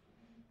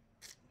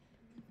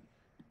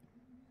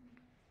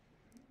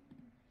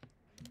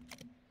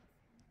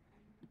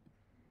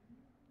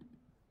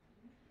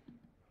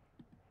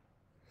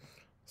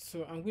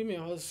 So, and we may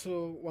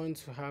also want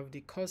to have the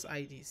course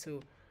ID.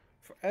 So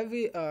for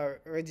every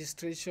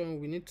registration,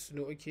 we need to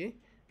know, okay,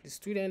 the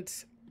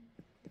students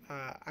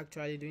are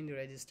actually doing the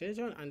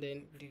registration, and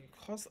then the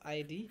course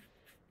ID,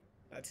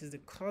 that is the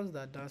course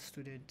that that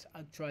student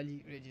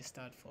actually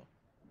registered for.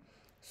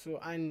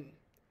 So, and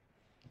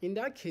in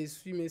that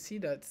case, we may see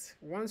that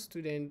one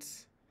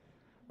student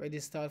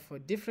registered for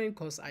different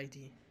course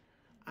ID,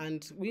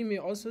 and we may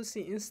also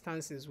see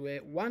instances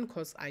where one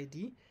course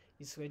ID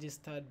is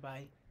registered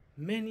by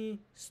many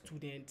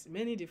students,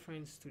 many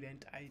different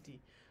student ID.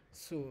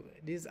 So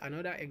this is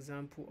another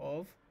example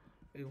of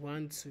a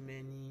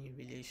one-to-many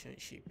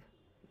relationship.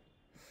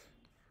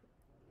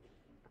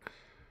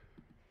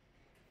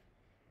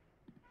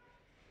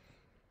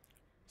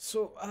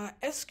 So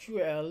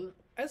SQL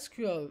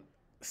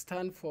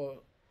stand for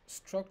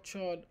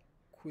Structured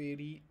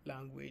Query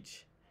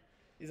Language.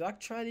 Is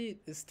actually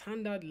the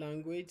standard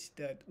language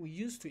that we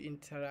use to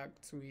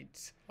interact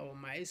with our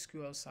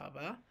MySQL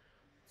server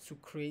to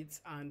create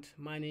and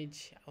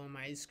manage our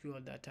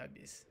MySQL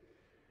database.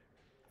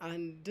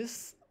 And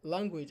this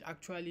language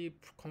actually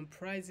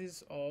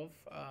comprises of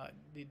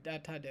the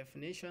data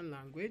definition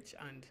language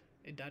and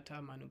a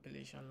data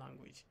manipulation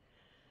language.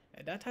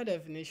 A data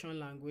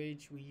definition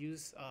language, we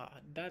use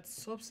that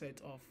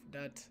subset of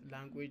that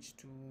language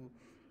to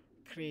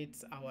create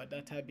our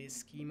database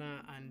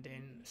schema and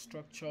then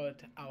structured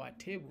our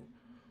table.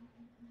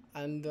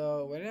 And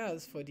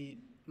whereas for the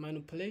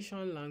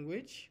manipulation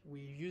language,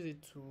 we use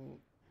it to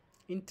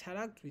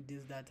interact with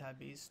this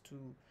database to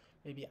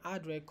maybe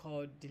add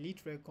record,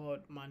 delete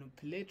record,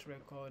 manipulate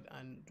record,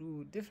 and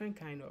do different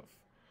kind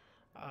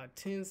of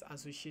things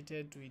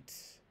associated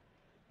with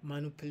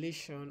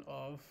manipulation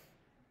of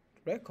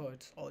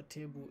records or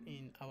table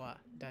in our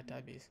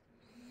database.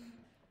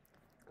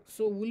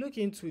 So we'll look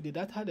into the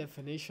data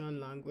definition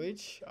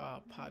language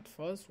part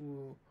first.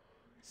 We'll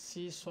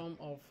see some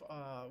of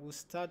we'll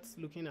start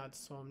looking at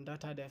some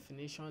data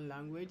definition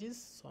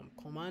languages, some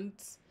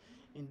commands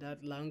in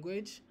that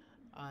language,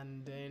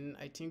 and then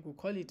I think we'll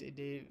call it a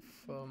day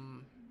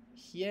from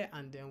here,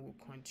 and then we'll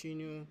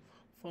continue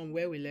from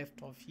where we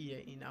left off here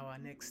in our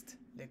next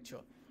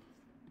lecture.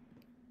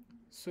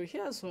 So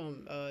here are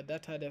some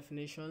data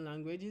definition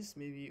languages.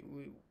 Maybe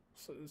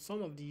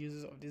some of the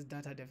uses of this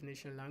data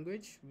definition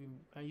language, we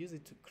can use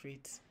it to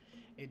create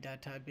a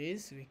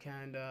database. We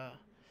can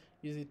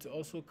use it to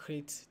also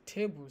create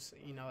tables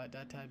in our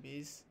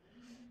database,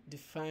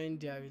 define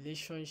their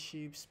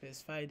relationship,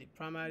 specify the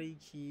primary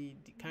key,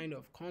 the kind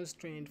of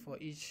constraint for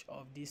each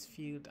of these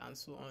fields, and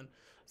so on.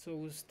 So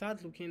we'll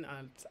start looking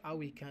at how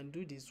we can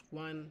do this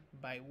one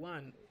by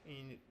one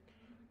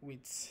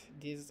with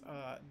this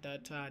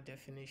data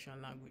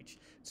definition language.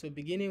 So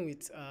beginning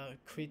with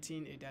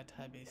creating a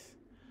database.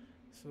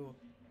 So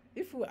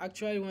if we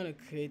actually want to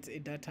create a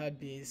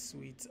database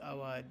with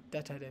our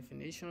data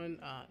definition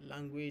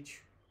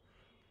language,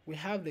 we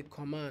have the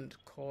command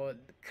called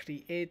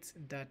create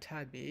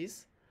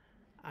database,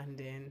 and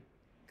then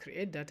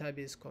create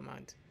database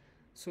command.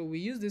 So we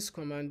use this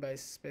command by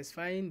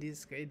specifying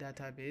this create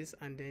database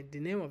and then the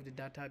name of the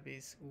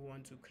database we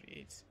want to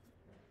create.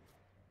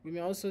 We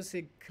may also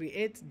say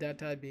create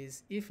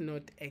database, if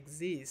not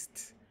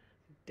exist,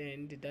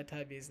 then the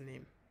database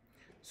name.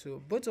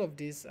 So both of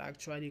these are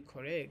actually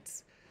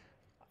correct.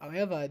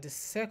 However, the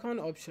second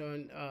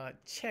option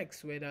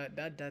checks whether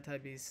that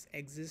database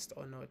exists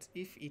or not.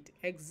 If it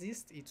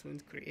exists, it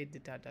won't create the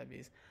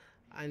database,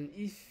 and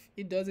if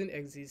it doesn't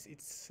exist, it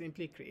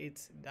simply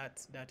creates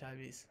that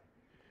database.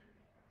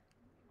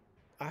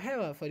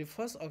 However, for the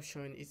first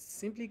option, it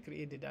simply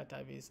create the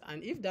database,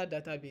 and if that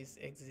database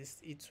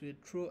exists, it will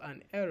throw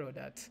an error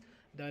that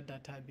that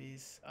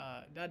database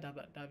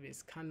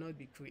cannot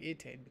be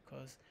created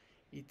because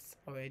it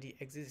already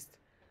exists.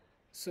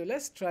 So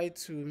let's try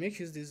to make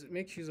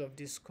use of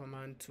this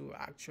command to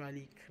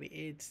actually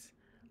create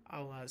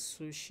our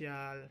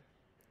social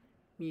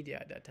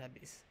media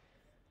database.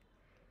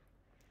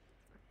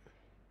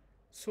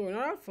 So in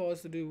order for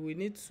us to do, we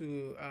need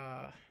to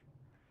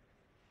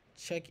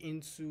check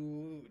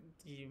into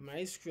the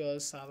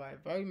MySQL server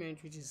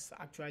environment, which is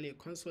actually a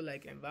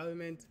console-like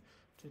environment,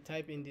 to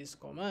type in this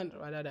command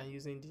rather than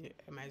using the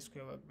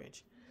MySQL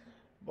workbench.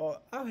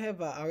 But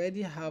however, I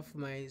already have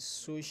my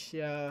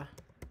social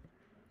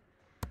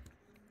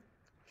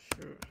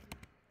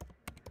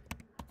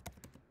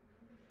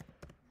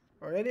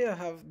already I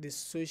have the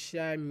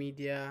social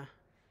media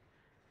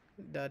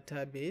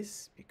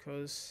database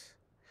because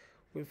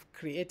we've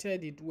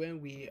created it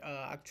when we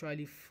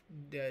actually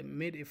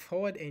made a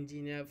forward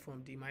engineer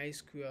from the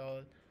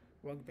MySQL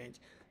workbench.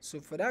 So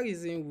for that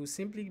reason, we'll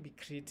simply be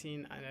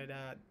creating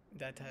another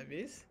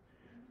database.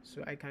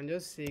 So I can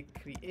just say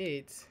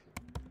create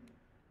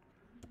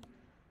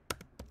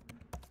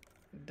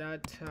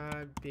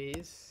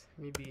database,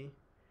 maybe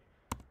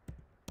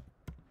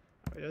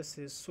I'll just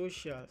say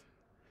social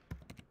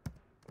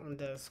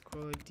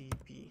underscore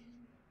db.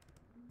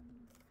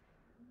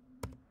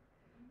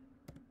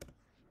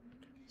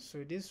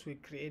 So this will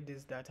create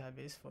this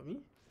database for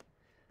me.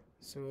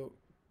 So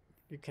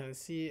you can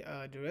see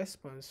the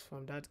response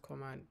from that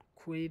command,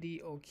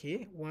 query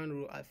OK, one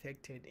row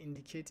affected,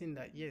 indicating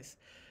that yes,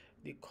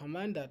 the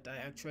command that I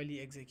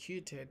actually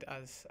executed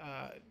as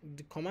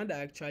the command I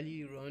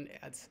actually run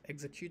has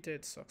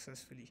executed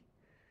successfully.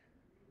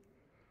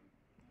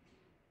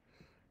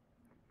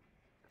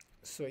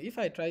 So if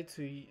I try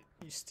to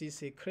still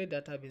say create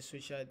database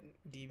social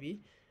db,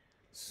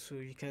 so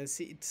you can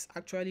see it's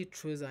actually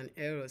throws an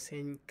error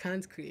saying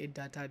can't create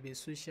database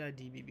social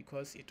db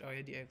because it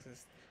already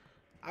exists.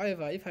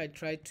 However, if I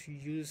try to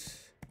use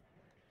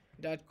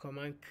that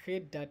command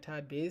create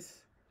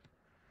database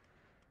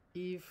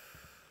if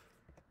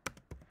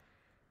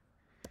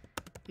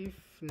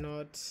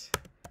not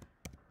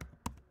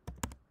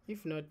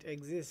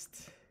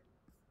exist,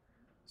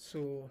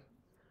 so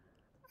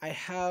I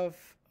have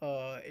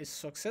a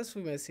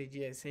successful message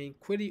here saying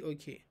query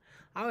OK.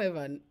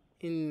 However,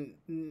 in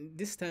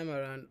this time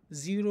around,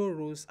 0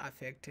 rows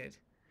affected,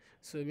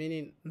 so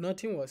meaning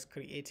nothing was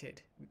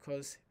created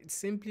because it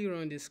simply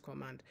run this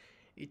command.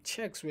 It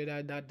checks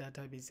whether that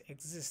database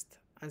exists,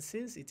 and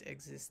since it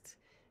exists,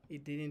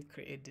 it didn't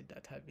create the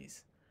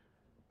database.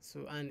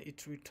 So, and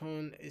it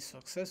returned a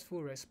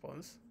successful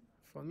response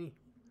for me.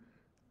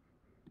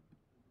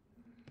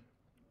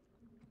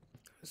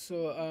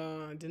 So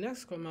the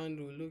next command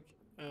we'll look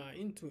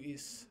into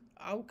is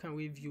how can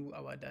we view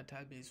our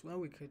database. When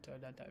we create our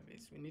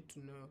database, we need to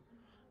know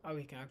how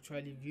we can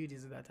actually view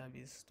this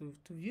database.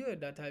 To view a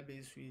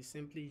database, we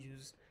simply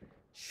use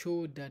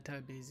show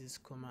databases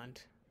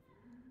command.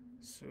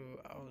 So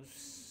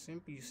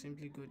you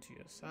simply go to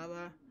your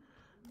server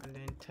and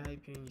then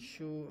type in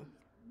show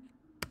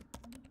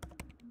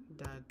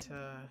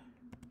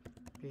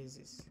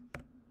databases.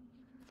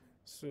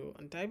 So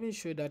on typing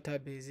show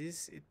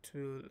databases, it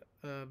will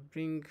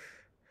bring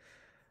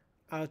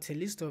out a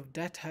list of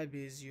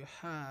databases you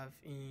have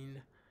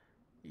in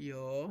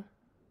your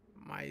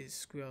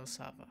MySQL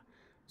server.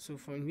 So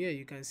from here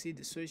you can see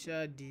the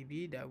social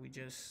DB that we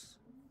just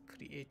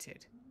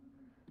created.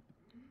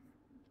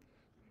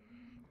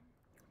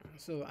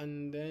 So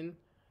and then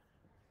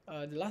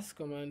the last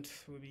command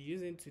we'll be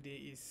using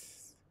today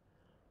is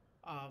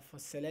for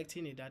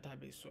selecting a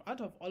database. So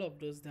out of all of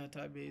those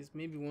databases,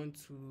 maybe we want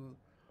to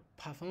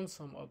perform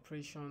some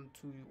operation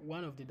to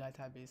one of the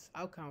database.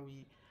 How can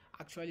we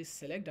actually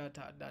select that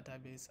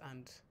database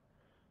and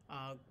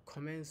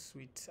commence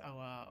with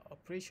our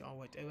operation or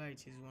whatever it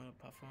is we want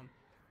to perform?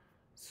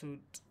 So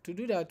to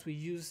do that, we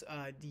use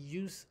the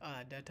use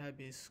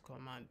database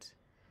command.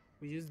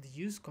 We use the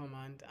use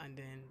command and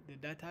then the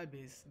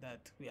database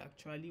that we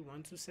actually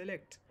want to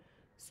select.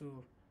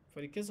 So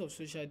for the case of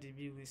social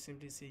DB, we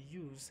simply say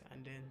use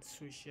and then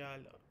social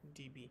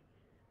DB.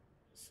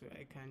 So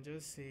I can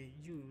just say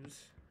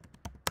use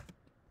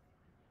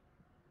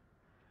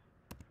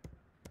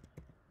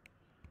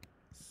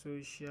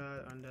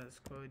social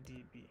underscore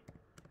DB.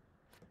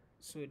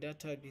 So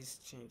database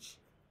change.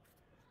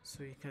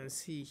 So you can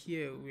see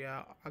here we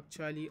are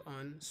actually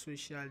on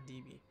social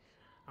DB,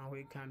 and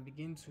we can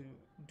begin to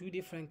do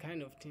different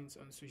kind of things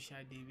on social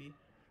DB.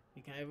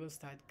 We can even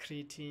start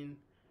creating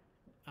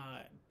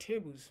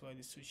tables for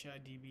the social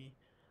DB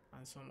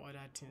and some other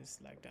things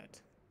like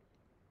that.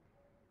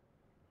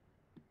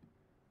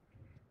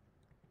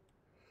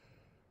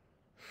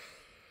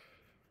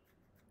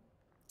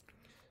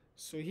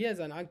 So here's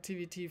an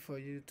activity for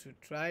you to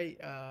try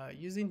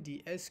using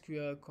the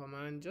SQL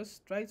command.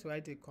 Just try to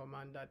write a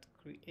command that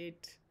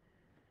create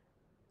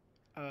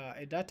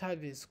a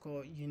database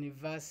called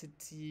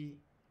University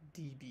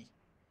DB.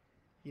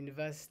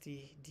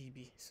 University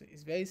DB. So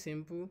it's very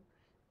simple.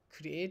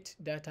 Create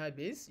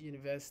database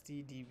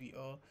University DB,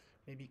 or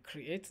maybe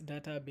create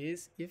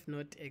database if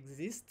not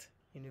exist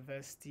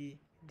University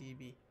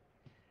DB.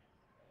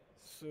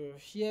 So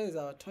here is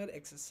our third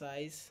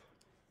exercise.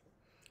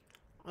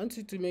 I want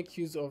you to make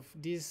use of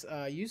this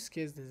use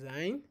case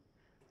design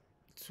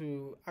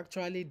to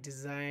actually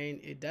design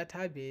a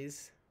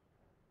database,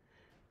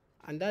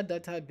 and that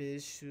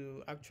database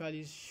should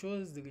actually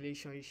shows the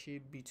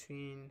relationship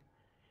between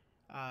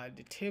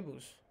the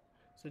tables.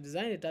 So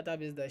design a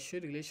database that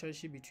shows the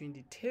relationship between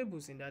the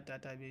tables in that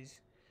database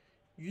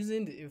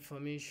using the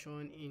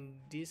information in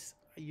this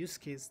use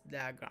case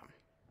diagram.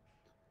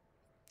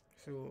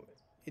 So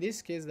in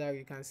this case that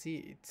you can see,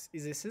 it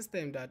is a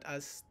system that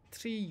has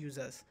 3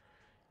 users: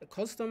 a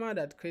customer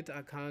that creates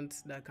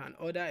accounts that can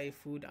order a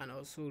food and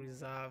also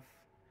reserve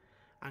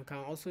and can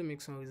also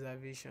make some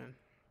reservation.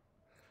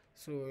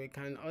 So we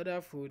can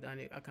order food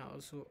and I can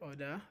also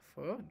order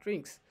for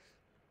drinks.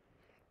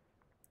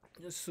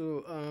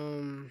 So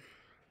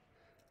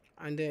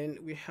and then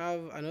we have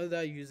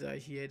another user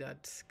here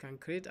that can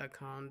create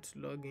account,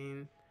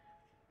 login,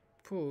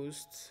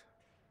 post.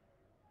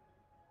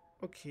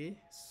 Okay,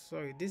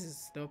 sorry, this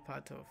is not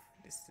part of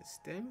the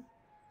system.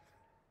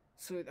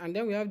 So and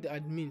then we have the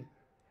admin.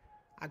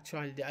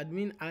 Actually the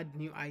admin add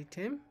new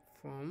item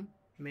from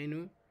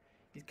menu,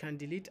 It can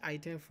delete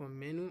item from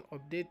menu,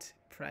 update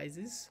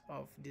prices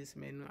of this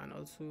menu, and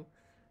also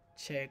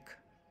check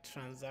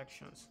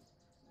transactions.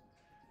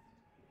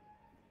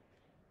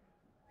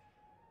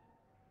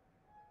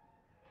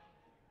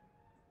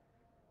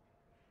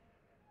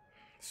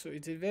 So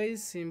it's a very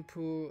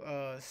simple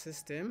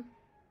system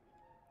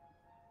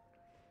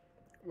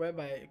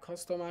whereby a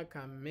customer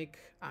can make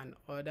an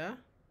order,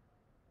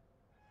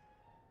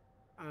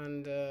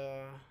 and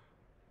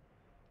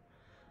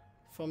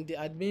from the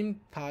admin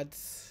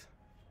parts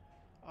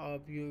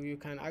of you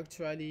can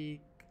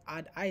actually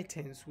add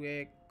items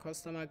where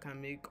customer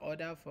can make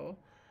order for,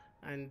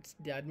 and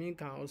the admin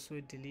can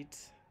also delete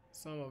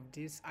some of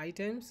these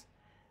items.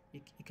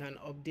 You can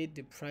update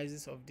the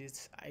prices of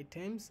these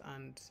items,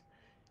 and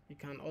you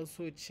can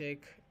also check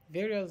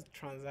various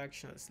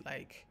transactions,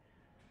 like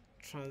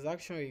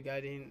transaction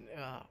regarding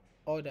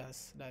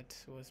orders that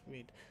was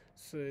made.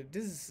 So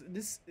this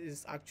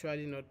is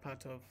actually not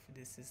part of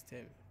the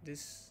system.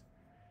 This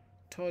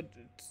third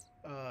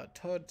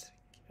third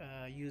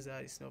user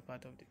is not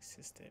part of the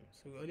system.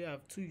 So we only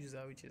have two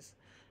users, which is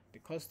the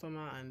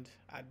customer and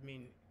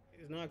admin.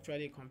 It's not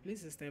actually a complete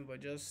system,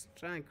 but just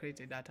try and create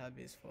a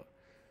database for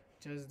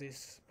just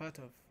this part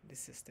of the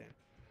system.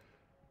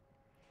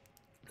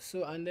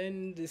 So, and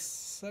then the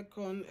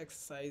second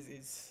exercise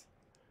is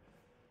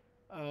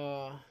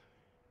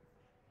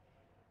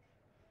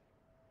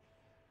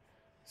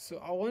so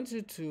I want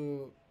you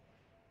to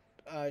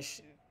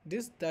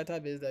this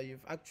database that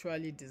you've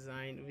actually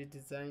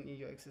redesigned in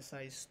your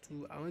exercise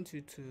 2. I want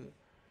you to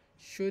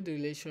show the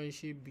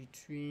relationship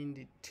between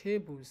the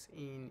tables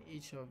in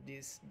each of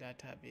these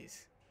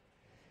database.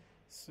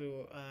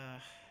 So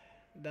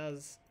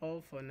that's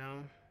all for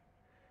now.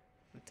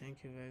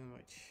 Thank you very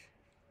much.